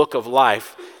 the book of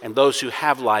life and those who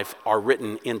have life are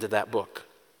written into that book.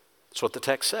 That's what the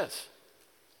text says.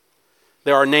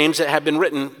 There are names that have been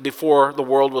written before the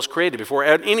world was created, before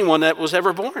anyone that was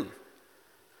ever born.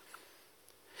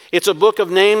 It's a book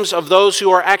of names of those who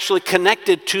are actually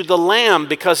connected to the Lamb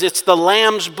because it's the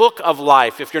Lamb's book of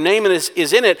life. If your name is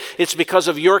in it, it's because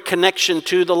of your connection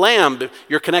to the Lamb,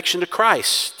 your connection to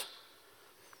Christ.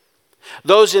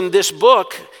 Those in this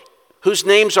book whose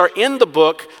names are in the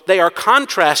book, they are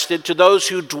contrasted to those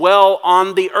who dwell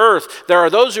on the earth. There are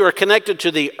those who are connected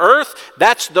to the earth.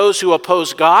 That's those who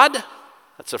oppose God.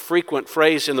 That's a frequent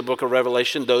phrase in the book of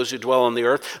Revelation, those who dwell on the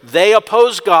earth. They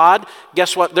oppose God.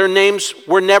 Guess what? Their names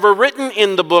were never written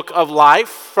in the book of life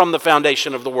from the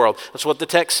foundation of the world. That's what the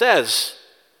text says.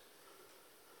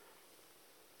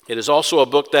 It is also a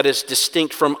book that is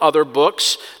distinct from other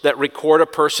books that record a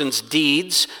person's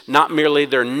deeds, not merely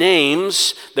their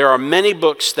names. There are many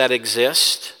books that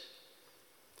exist.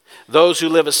 Those who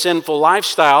live a sinful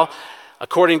lifestyle,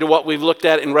 according to what we've looked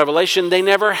at in Revelation, they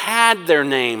never had their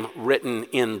name written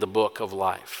in the book of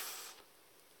life.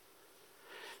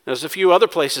 There's a few other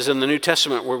places in the New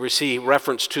Testament where we see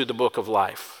reference to the book of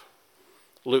life.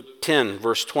 Luke 10,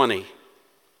 verse 20.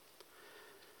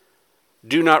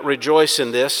 Do not rejoice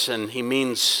in this, and he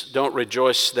means don't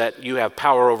rejoice that you have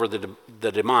power over the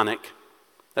demonic.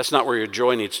 That's not where your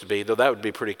joy needs to be, though that would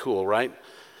be pretty cool, right?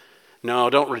 No,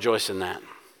 don't rejoice in that.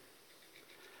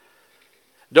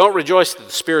 Don't rejoice that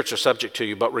the spirits are subject to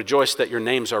you, but rejoice that your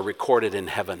names are recorded in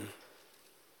heaven.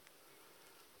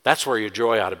 That's where your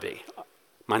joy ought to be.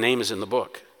 My name is in the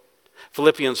book.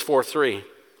 Philippians 4:3.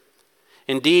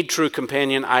 Indeed, true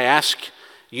companion, I ask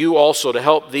you also to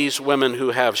help these women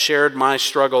who have shared my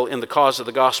struggle in the cause of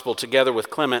the gospel, together with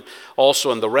Clement, also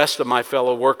and the rest of my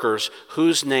fellow workers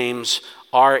whose names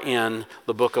are in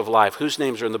the book of life. Whose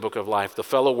names are in the book of life? The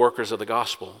fellow workers of the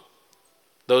gospel.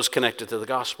 Those connected to the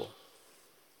gospel.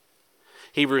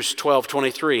 Hebrews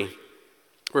 12:23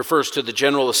 refers to the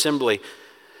general assembly,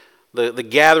 the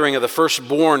gathering of the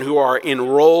firstborn who are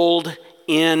enrolled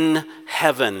in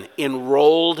heaven.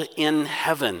 Enrolled in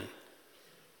heaven.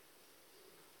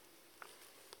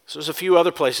 So there's a few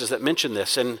other places that mention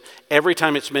this, and every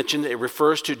time it's mentioned, it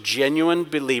refers to genuine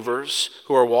believers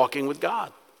who are walking with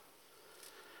God.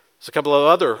 There's a couple of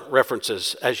other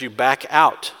references as you back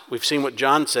out. We've seen what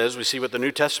John says. We see what the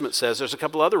New Testament says. There's a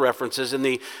couple other references in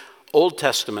the Old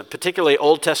Testament, particularly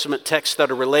Old Testament texts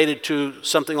that are related to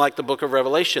something like the book of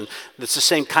Revelation. That's the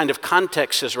same kind of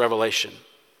context as Revelation.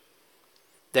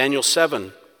 Daniel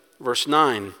 7, verse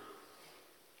 9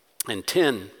 and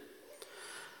 10.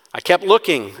 I kept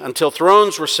looking until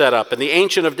thrones were set up, and the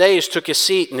Ancient of Days took his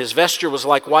seat, and his vesture was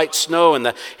like white snow, and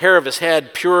the hair of his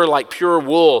head pure like pure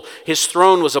wool. His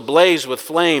throne was ablaze with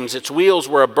flames. Its wheels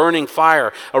were a burning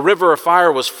fire. A river of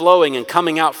fire was flowing and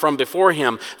coming out from before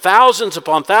him. Thousands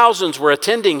upon thousands were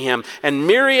attending him, and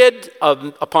myriad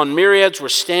upon myriads were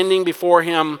standing before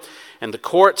him. And the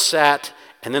court sat,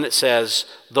 and then it says,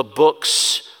 the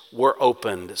books were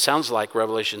opened. It sounds like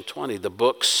Revelation 20. The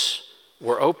books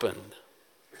were opened.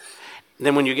 And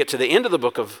then when you get to the end of the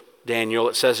book of Daniel,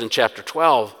 it says in chapter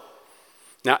 12,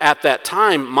 now at that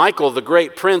time, Michael, the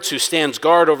great prince who stands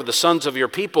guard over the sons of your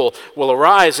people, will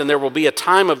arise, and there will be a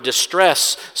time of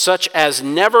distress such as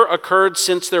never occurred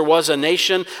since there was a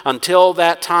nation until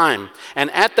that time. And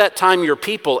at that time, your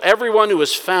people, everyone who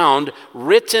is found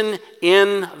written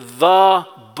in the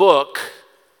book,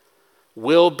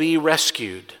 will be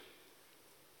rescued.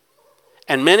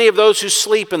 And many of those who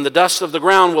sleep in the dust of the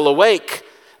ground will awake,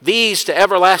 these to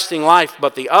everlasting life,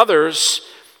 but the others,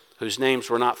 whose names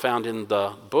were not found in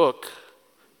the book,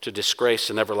 to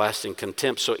disgrace and everlasting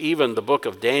contempt. So even the book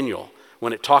of Daniel,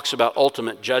 when it talks about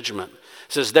ultimate judgment,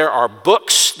 says there are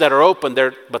books that are open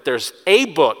there, but there's a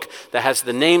book that has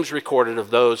the names recorded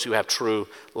of those who have true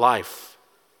life.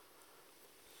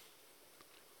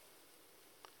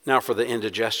 Now for the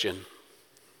indigestion.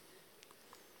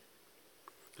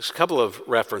 There's a couple of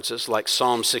references, like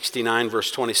Psalm 69,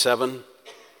 verse 27,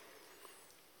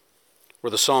 where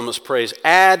the psalmist prays,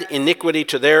 add iniquity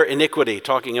to their iniquity,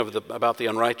 talking about the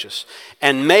unrighteous.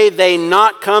 And may they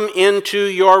not come into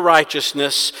your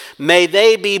righteousness. May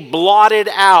they be blotted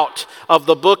out of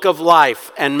the book of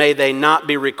life, and may they not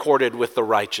be recorded with the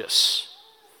righteous.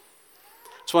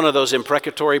 It's one of those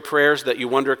imprecatory prayers that you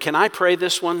wonder, can I pray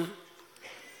this one?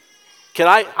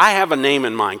 I have a name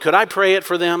in mind. Could I pray it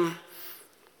for them?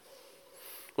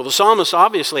 Well, the psalmist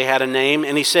obviously had a name,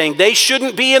 and he's saying they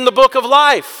shouldn't be in the book of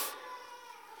life.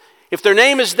 If their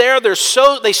name is there, they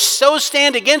so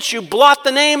stand against you, blot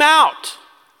the name out.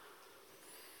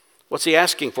 What's he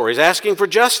asking for? He's asking for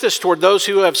justice toward those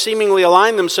who have seemingly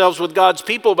aligned themselves with God's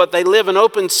people, but they live in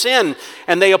open sin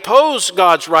and they oppose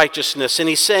God's righteousness. And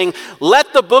he's saying,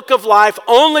 let the book of life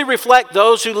only reflect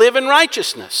those who live in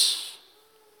righteousness.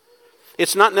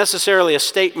 It's not necessarily a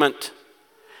statement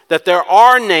that there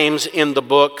are names in the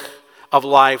book of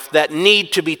life that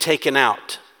need to be taken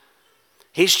out.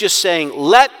 He's just saying,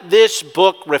 let this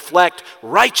book reflect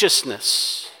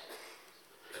righteousness.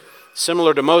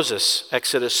 Similar to Moses,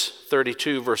 Exodus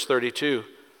 32, verse 32.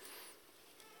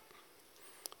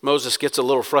 Moses gets a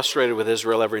little frustrated with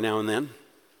Israel every now and then.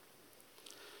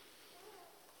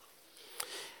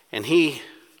 And he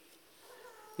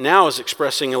now is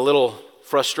expressing a little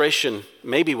frustration,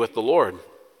 maybe with the Lord.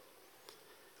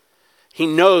 He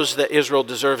knows that Israel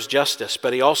deserves justice,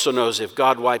 but he also knows if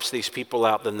God wipes these people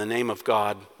out, then the name of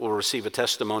God will receive a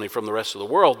testimony from the rest of the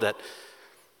world that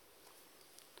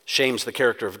shames the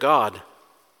character of God.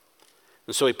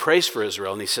 And so he prays for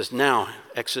Israel, and he says, now,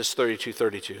 Exodus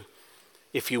 32:32,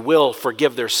 if you will,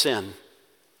 forgive their sin.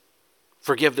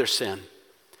 Forgive their sin.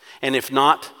 And if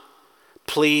not,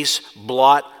 please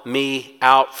blot me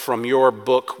out from your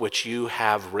book which you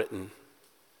have written.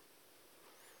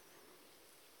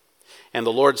 And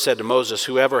the Lord said to Moses,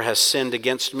 whoever has sinned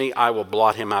against me, I will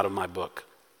blot him out of my book.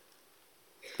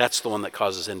 That's the one that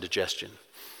causes indigestion.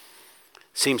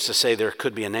 Seems to say there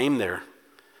could be a name there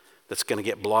that's going to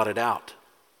get blotted out.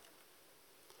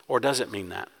 Or does it mean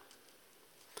that?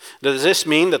 Does this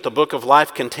mean that the book of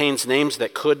life contains names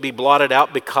that could be blotted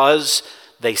out because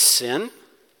they sin?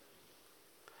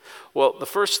 Well, the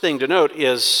first thing to note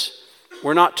is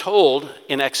we're not told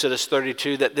in Exodus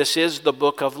 32 that this is the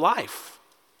book of life.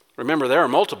 Remember, there are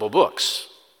multiple books.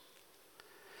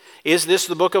 Is this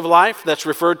the book of life that's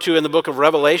referred to in the book of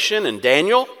Revelation and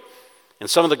Daniel and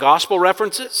some of the gospel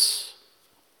references?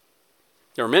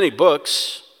 There are many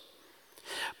books.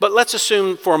 But let's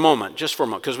assume for a moment, just for a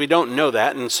moment, because we don't know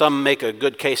that, and some make a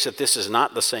good case that this is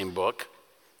not the same book.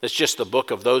 It's just the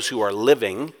book of those who are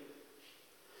living.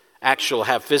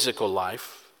 have physical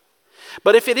life.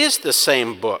 But if it is the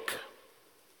same book,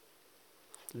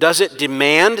 does it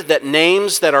demand that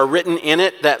names that are written in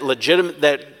it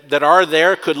that are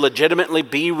there could legitimately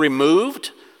be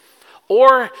removed?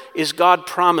 Or is God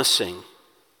promising,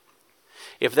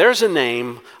 if there's a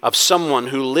name of someone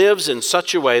who lives in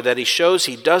such a way that he shows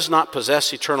he does not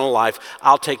possess eternal life,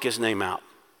 I'll take his name out.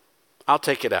 I'll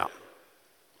take it out.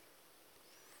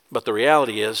 But the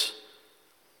reality is,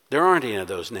 there aren't any of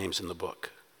those names in the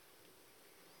book.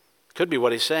 Could be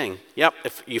what he's saying. Yep,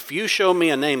 if you show me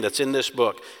a name that's in this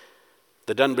book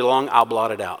that doesn't belong, I'll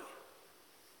blot it out.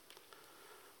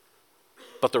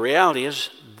 But the reality is,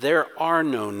 there are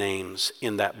no names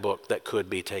in that book that could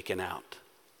be taken out.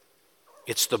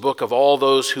 It's the book of all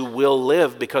those who will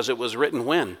live because it was written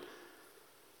when?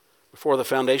 Before the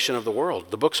foundation of the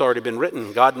world. The book's already been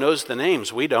written. God knows the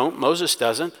names. We don't. Moses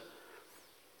doesn't.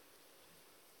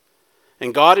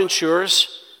 And God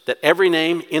ensures that every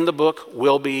name in the book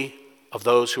will be of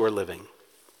those who are living.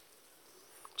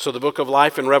 So the book of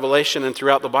life in Revelation and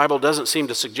throughout the Bible doesn't seem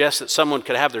to suggest that someone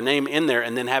could have their name in there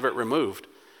and then have it removed.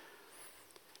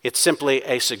 It's simply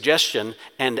a suggestion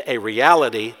and a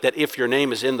reality that if your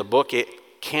name is in the book, it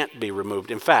can't be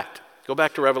removed. In fact, go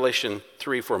back to Revelation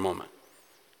 3 for a moment.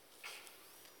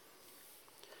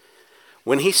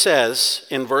 When he says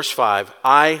in verse 5,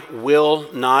 I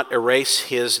will not erase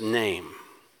his name.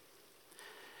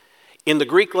 In the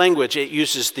Greek language, it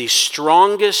uses the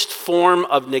strongest form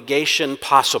of negation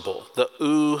possible,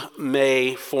 the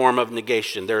me form of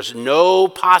negation. There's no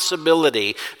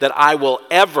possibility that I will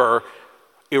ever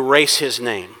erase his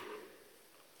name.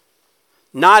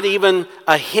 Not even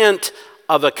a hint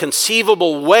of a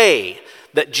conceivable way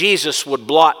that Jesus would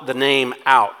blot the name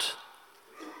out.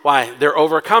 Why? They're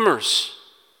overcomers.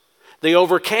 They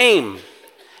overcame.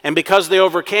 And because they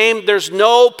overcame, there's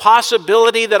no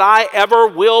possibility that I ever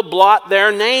will blot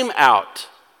their name out.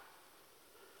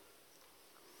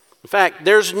 In fact,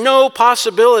 there's no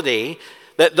possibility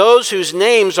that those whose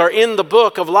names are in the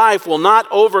book of life will not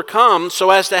overcome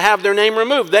so as to have their name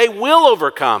removed. They will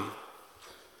overcome.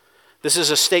 This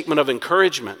is a statement of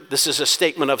encouragement. This is a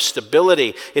statement of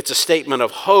stability. It's a statement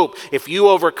of hope. If you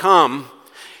overcome,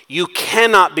 you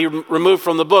cannot be removed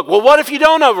from the book. Well, what if you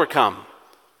don't overcome?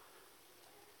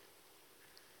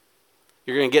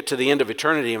 You're going to get to the end of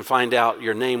eternity and find out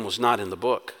your name was not in the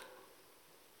book.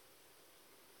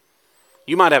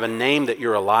 You might have a name that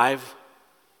you're alive,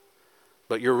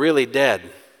 but you're really dead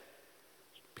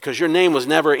because your name was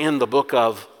never in the book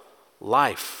of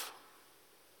life.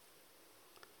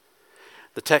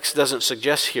 The text doesn't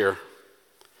suggest here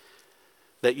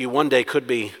that you one day could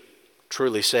be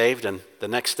truly saved and the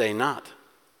next day not.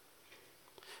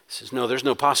 It says, no, there's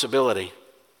no possibility.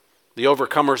 The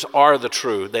overcomers are the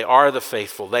true. They are the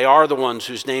faithful. They are the ones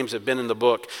whose names have been in the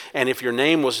book. And if your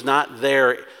name was not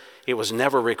there, it was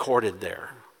never recorded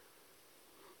there.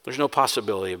 There's no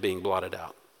possibility of being blotted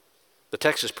out. The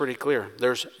text is pretty clear.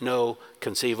 There's no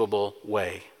conceivable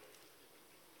way.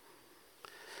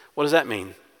 What does that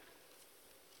mean?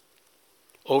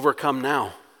 Overcome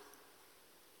now.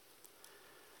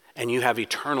 And you have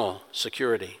eternal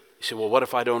security. You say, well, what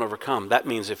if I don't overcome? That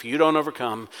means if you don't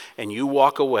overcome and you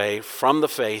walk away from the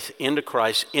faith into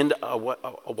Christ,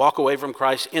 walk away from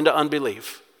Christ into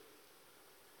unbelief,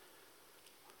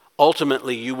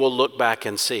 ultimately you will look back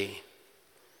and see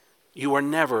you were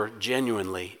never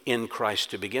genuinely in Christ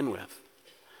to begin with.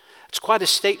 It's quite a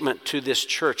statement to this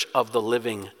church of the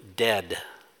living dead.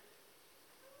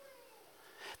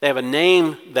 They have a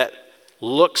name that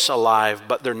looks alive,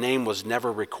 but their name was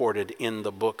never recorded in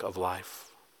the book of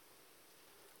life.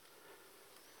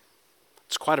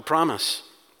 It's quite a promise.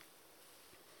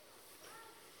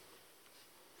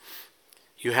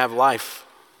 You have life.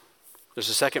 There's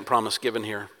a second promise given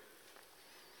here.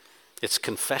 It's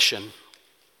confession.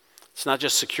 It's not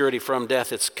just security from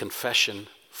death, it's confession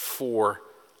for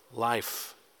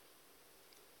life.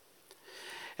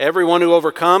 Everyone who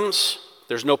overcomes,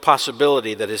 there's no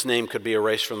possibility that his name could be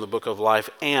erased from the book of life.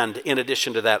 And in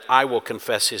addition to that, I will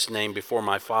confess his name before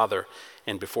my Father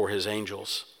and before his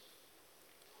angels.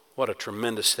 What a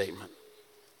tremendous statement.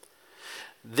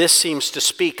 This seems to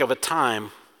speak of a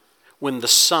time when the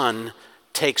Son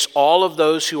takes all of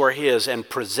those who are his and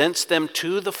presents them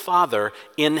to the Father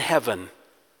in heaven.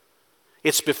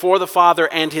 It's before the Father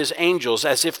and his angels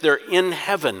as if they're in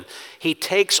heaven. He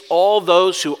takes all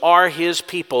those who are his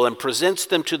people and presents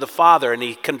them to the Father, and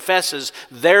he confesses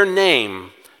their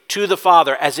name to the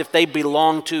Father as if they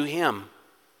belong to him.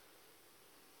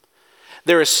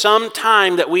 There is some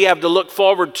time that we have to look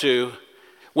forward to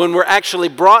when we're actually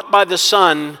brought by the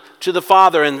Son to the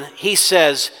Father, and he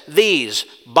says these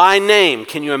by name.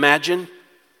 Can you imagine?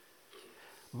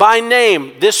 By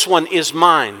name, this one is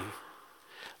mine.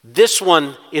 This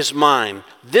one is mine.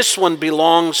 This one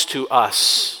belongs to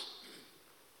us.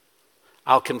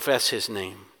 I'll confess his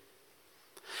name.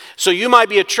 So you might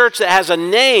be a church that has a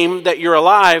name that you're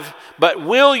alive, but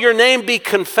will your name be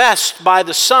confessed by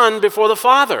the Son before the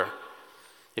Father?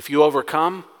 If you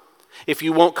overcome, if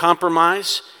you won't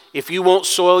compromise, if you won't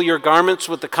soil your garments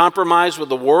with the compromise with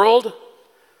the world,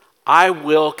 I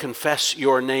will confess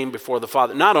your name before the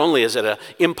Father. Not only is it an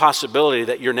impossibility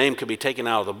that your name could be taken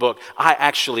out of the book, I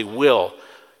actually will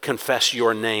confess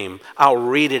your name. I'll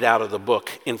read it out of the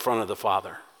book in front of the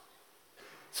Father.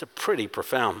 It's a pretty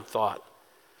profound thought.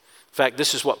 In fact,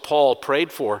 this is what Paul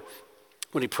prayed for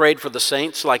when he prayed for the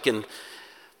saints, like in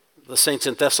the saints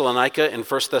in Thessalonica in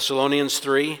 1 Thessalonians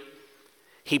 3.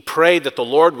 He prayed that the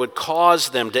Lord would cause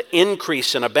them to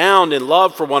increase and abound in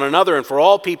love for one another and for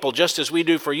all people, just as we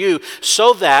do for you,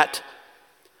 so that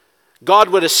God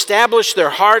would establish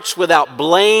their hearts without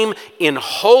blame in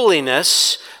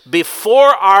holiness before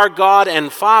our God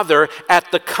and Father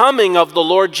at the coming of the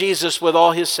Lord Jesus with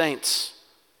all his saints.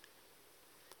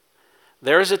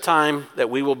 There is a time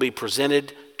that we will be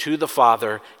presented to the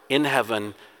Father in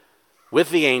heaven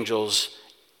with the angels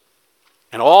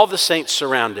and all the saints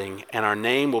surrounding, and our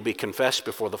name will be confessed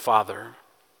before the Father.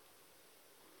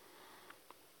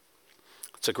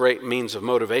 It's a great means of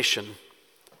motivation.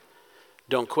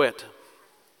 Don't quit.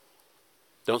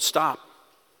 Don't stop.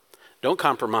 Don't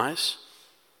compromise.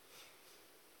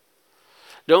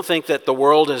 Don't think that the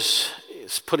world is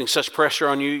putting such pressure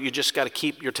on you, you just got to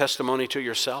keep your testimony to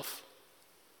yourself.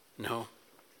 No.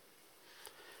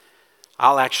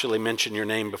 I'll actually mention your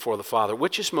name before the Father.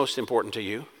 Which is most important to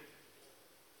you?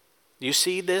 Do you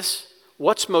see this?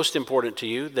 What's most important to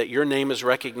you? That your name is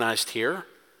recognized here?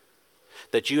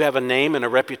 That you have a name and a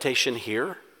reputation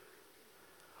here?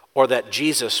 Or that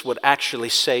Jesus would actually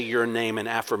say your name in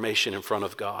affirmation in front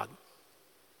of God?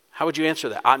 How would you answer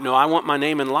that? No, I want my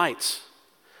name in lights.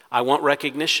 I want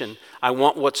recognition. I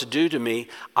want what's due to me.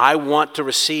 I want to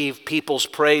receive people's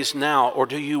praise now. Or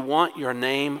do you want your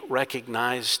name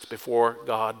recognized before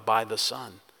God by the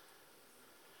Son?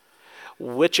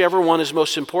 Whichever one is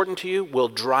most important to you will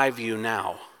drive you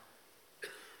now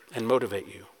and motivate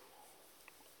you.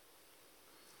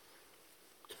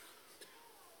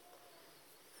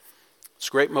 It's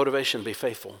great motivation to be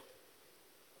faithful.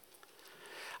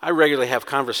 I regularly have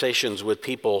conversations with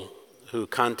people who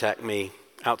contact me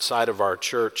outside of our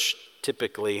church.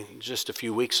 Typically, just a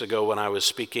few weeks ago when I was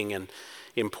speaking in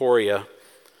Emporia,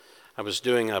 I was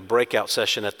doing a breakout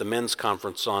session at the men's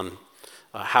conference on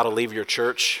how to leave your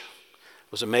church.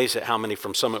 I was amazed at how many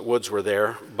from Summit Woods were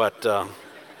there, but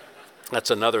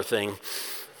that's another thing.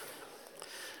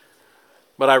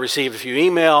 But I received a few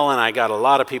email, and I got a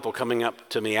lot of people coming up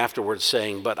to me afterwards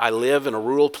saying, but I live in a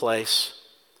rural place.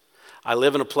 I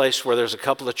live in a place where there's a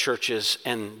couple of churches,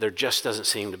 and there just doesn't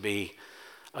seem to be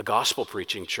a gospel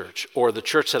preaching church. Or the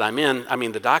church that I'm in, I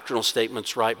mean, the doctrinal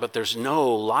statement's right, but there's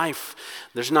no life.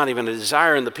 There's not even a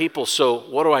desire in the people. So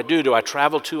what do? Do I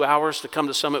travel 2 hours to come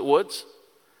to Summit Woods?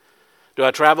 Do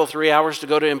I travel 3 hours to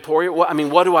go to Emporia?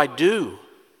 What do I do?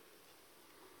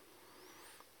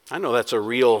 I know that's a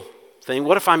real thing.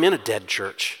 What if I'm in a dead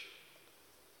church?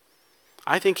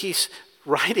 I think he's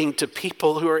writing to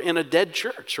people who are in a dead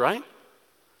church, right?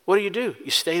 What do?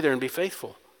 You stay there and be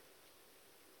faithful.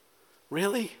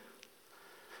 Really?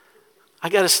 I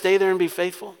got to stay there and be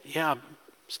faithful? Yeah,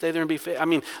 stay there and be faithful. I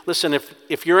mean, listen,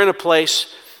 if you're in a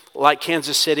place like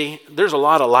Kansas City, there's a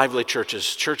lot of lively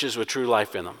churches with true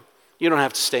life in them. You don't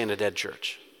have to stay in a dead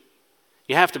church.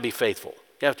 You have to be faithful.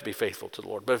 You have to be faithful to the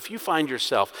Lord. But if you find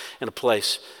yourself in a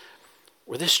place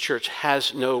where this church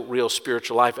has no real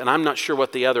spiritual life, and I'm not sure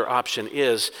what the other option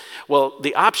is, well,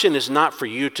 the option is not for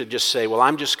you to just say, well,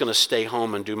 I'm just going to stay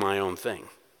home and do my own thing.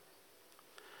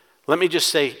 Let me just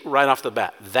say right off the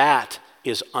bat, that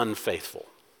is unfaithful.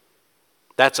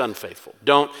 That's unfaithful.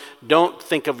 Don't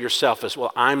think of yourself as,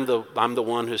 well, I'm the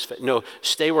one who's faithful. No,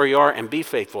 stay where you are and be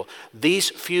faithful. These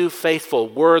few faithful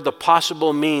were the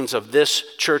possible means of this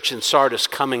church in Sardis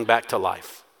coming back to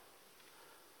life.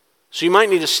 So you might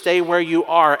need to stay where you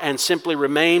are and simply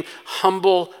remain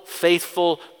humble,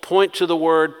 faithful, point to the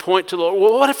Word, point to the Lord.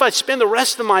 Well, what if I spend the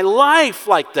rest of my life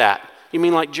like that? You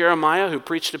mean like Jeremiah, who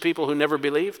preached to people who never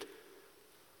believed?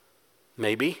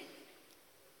 Maybe.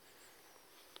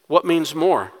 What means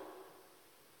more?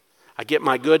 I get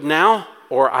my good now,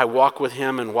 or I walk with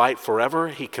him in white forever.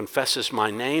 He confesses my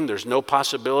name. There's no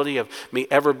possibility of me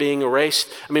ever being erased.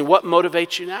 I mean, what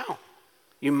motivates you now?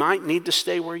 You might need to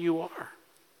stay where you are.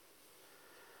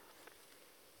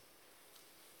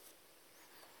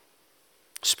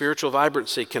 Spiritual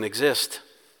vibrancy can exist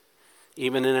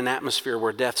even in an atmosphere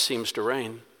where death seems to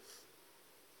reign.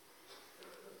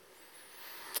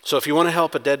 So if you want to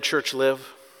help a dead church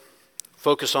live,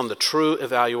 focus on the true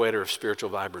evaluator of spiritual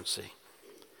vibrancy.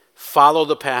 Follow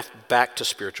the path back to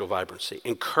spiritual vibrancy.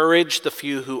 Encourage the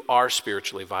few who are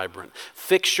spiritually vibrant.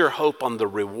 Fix your hope on the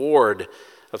reward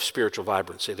of spiritual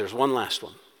vibrancy. There's one last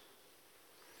one.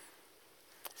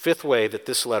 Fifth way that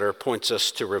this letter points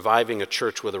us to reviving a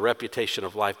church with a reputation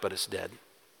of life, but it's dead.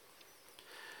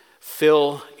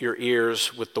 Fill your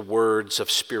ears with the words of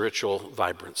spiritual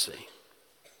vibrancy.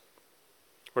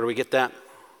 Where do we get that?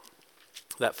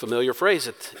 That familiar phrase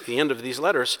at the end of these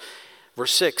letters.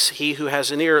 Verse 6, he who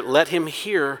has an ear, let him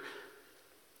hear.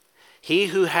 He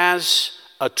who has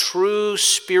a true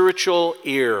spiritual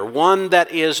ear, one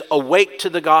that is awake to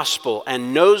the gospel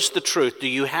and knows the truth. Do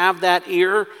you have that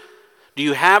ear? Do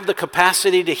you have the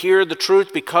capacity to hear the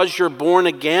truth because you're born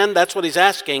again? That's what he's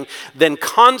asking. Then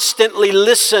constantly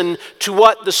listen to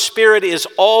what the Spirit is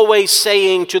always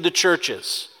saying to the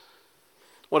churches.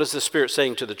 What is the Spirit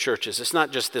saying to the churches? It's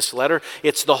not just this letter,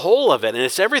 it's the whole of it, and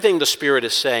it's everything the Spirit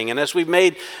is saying. And as we've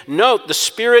made note, the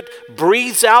Spirit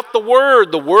breathes out the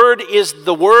Word. The Word is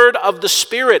the Word of the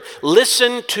Spirit.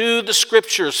 Listen to the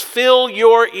Scriptures. Fill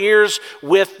your ears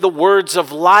with the words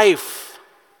of life.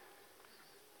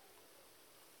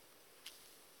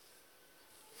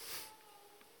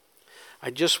 I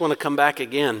just want to come back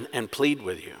again and plead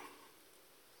with you.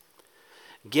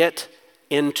 Get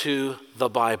into the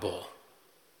Bible.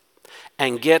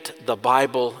 And get the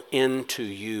Bible into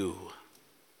you.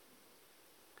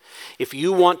 If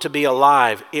you want to be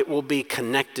alive, it will be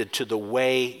connected to the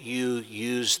way you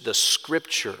use the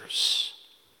Scriptures.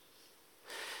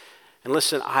 And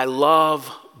listen, I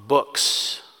love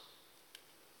books.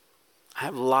 I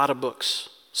have a lot of books.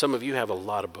 Some of you have a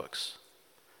lot of books.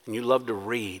 And you love to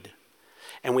read.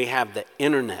 And we have the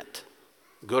internet,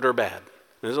 good or bad.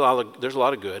 There's a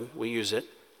lot of good. We use it.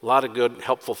 A lot of good,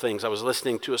 helpful things. I was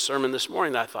listening to a sermon this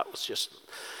morning that I thought was just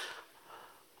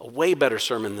a way better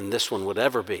sermon than this one would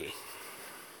ever be.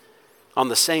 On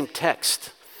the same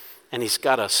text. And he's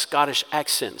got a Scottish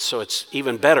accent, so it's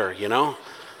even better, you know.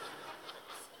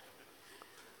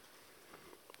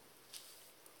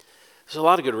 There's a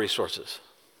lot of good resources.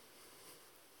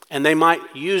 And they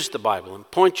might use the Bible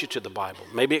and point you to the Bible.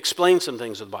 Maybe explain some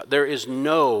things of the Bible. There is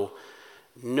no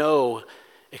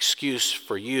excuse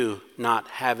for you not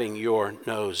having your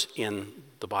nose in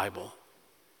the Bible.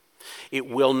 It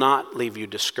will not leave you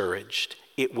discouraged.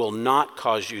 It will not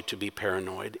cause you to be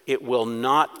paranoid. It will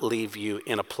not leave you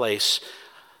in a place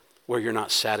where you're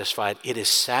not satisfied. It is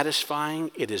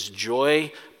satisfying. It is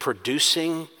joy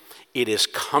producing. It is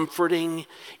comforting.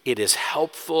 It is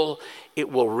helpful. It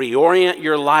will reorient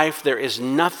your life. There is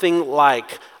nothing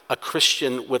like a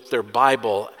Christian with their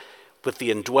Bible, with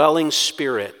the indwelling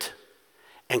Spirit,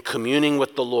 and communing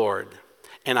with the Lord.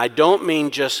 And I don't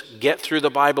mean just get through the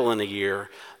Bible in a year.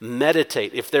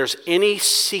 Meditate. If there's any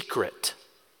secret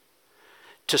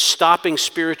to stopping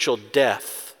spiritual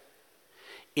death,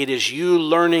 it is you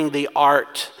learning the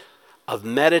art of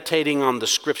meditating on the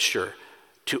Scripture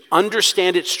to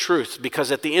understand its truth.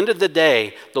 Because at the end of the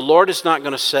day, the Lord is not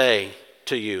going to say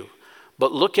to you,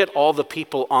 but look at all the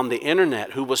people on the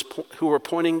internet who were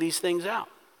pointing these things out.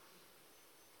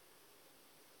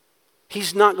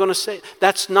 He's not going to say,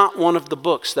 that's not one of the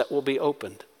books that will be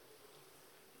opened.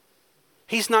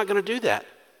 He's not going to do that.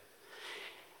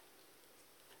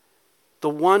 The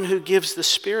one who gives the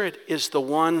Spirit is the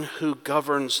one who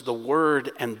governs the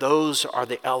Word, and those are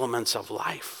the elements of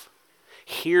life.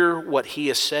 Hear what he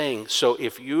is saying. So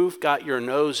if you've got your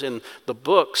nose in the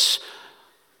books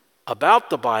about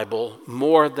the Bible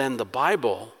more than the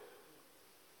Bible,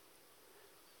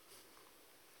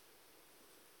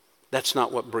 that's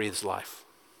not what breathes life.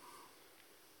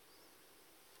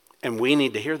 And we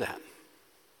need to hear that.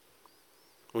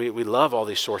 We love all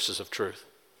these sources of truth.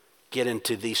 Get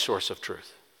into the source of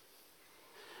truth.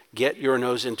 Get your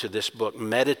nose into this book.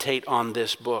 Meditate on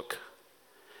this book.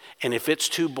 And if it's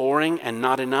too boring and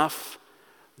not enough,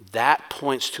 that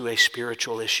points to a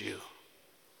spiritual issue.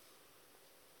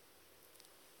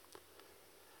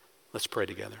 Let's pray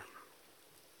together.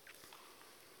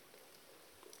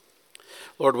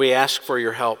 Lord, we ask for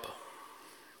your help.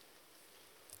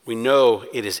 We know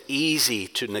it is easy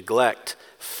to neglect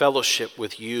fellowship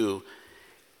with you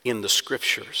in the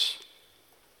Scriptures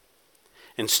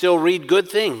and still read good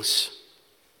things,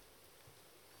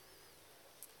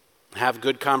 have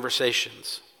good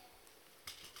conversations.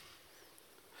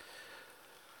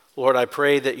 Lord, I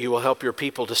pray that you will help your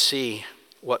people to see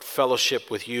what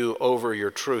fellowship with you over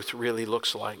your truth really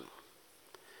looks like.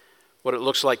 what it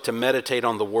looks like to meditate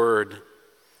on the Word,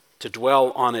 to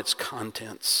dwell on its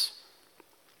contents,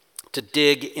 to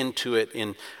dig into it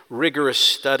in rigorous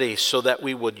study so that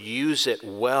we would use it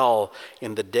well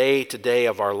in the day-to-day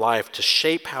of our life to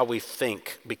shape how we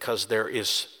think, because there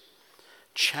is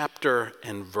chapter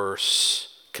and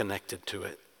verse connected to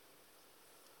it.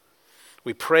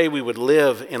 We pray we would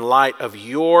live in light of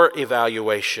your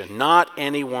evaluation, not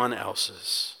anyone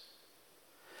else's.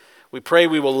 We pray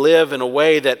we will live in a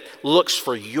way that looks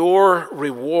for your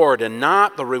reward and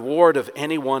not the reward of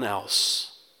anyone else.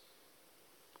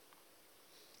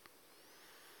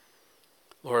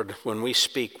 Lord, when we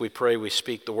speak, we pray we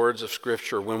speak the words of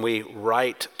Scripture. When we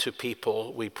write to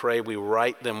people, we pray we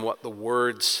write them what the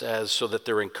Word says so that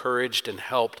they're encouraged and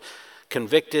helped,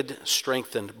 convicted,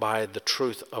 strengthened by the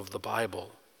truth of the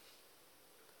Bible.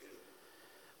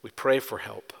 We pray for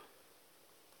help.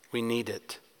 We need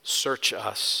it. Search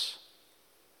us.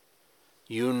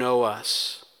 You know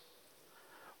us.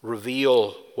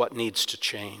 Reveal what needs to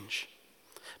change,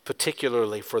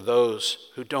 particularly for those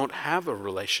who don't have a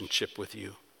relationship with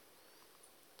you.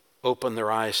 Open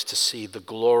their eyes to see the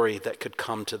glory that could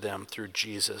come to them through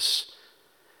Jesus.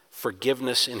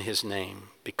 Forgiveness in his name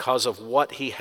because of what he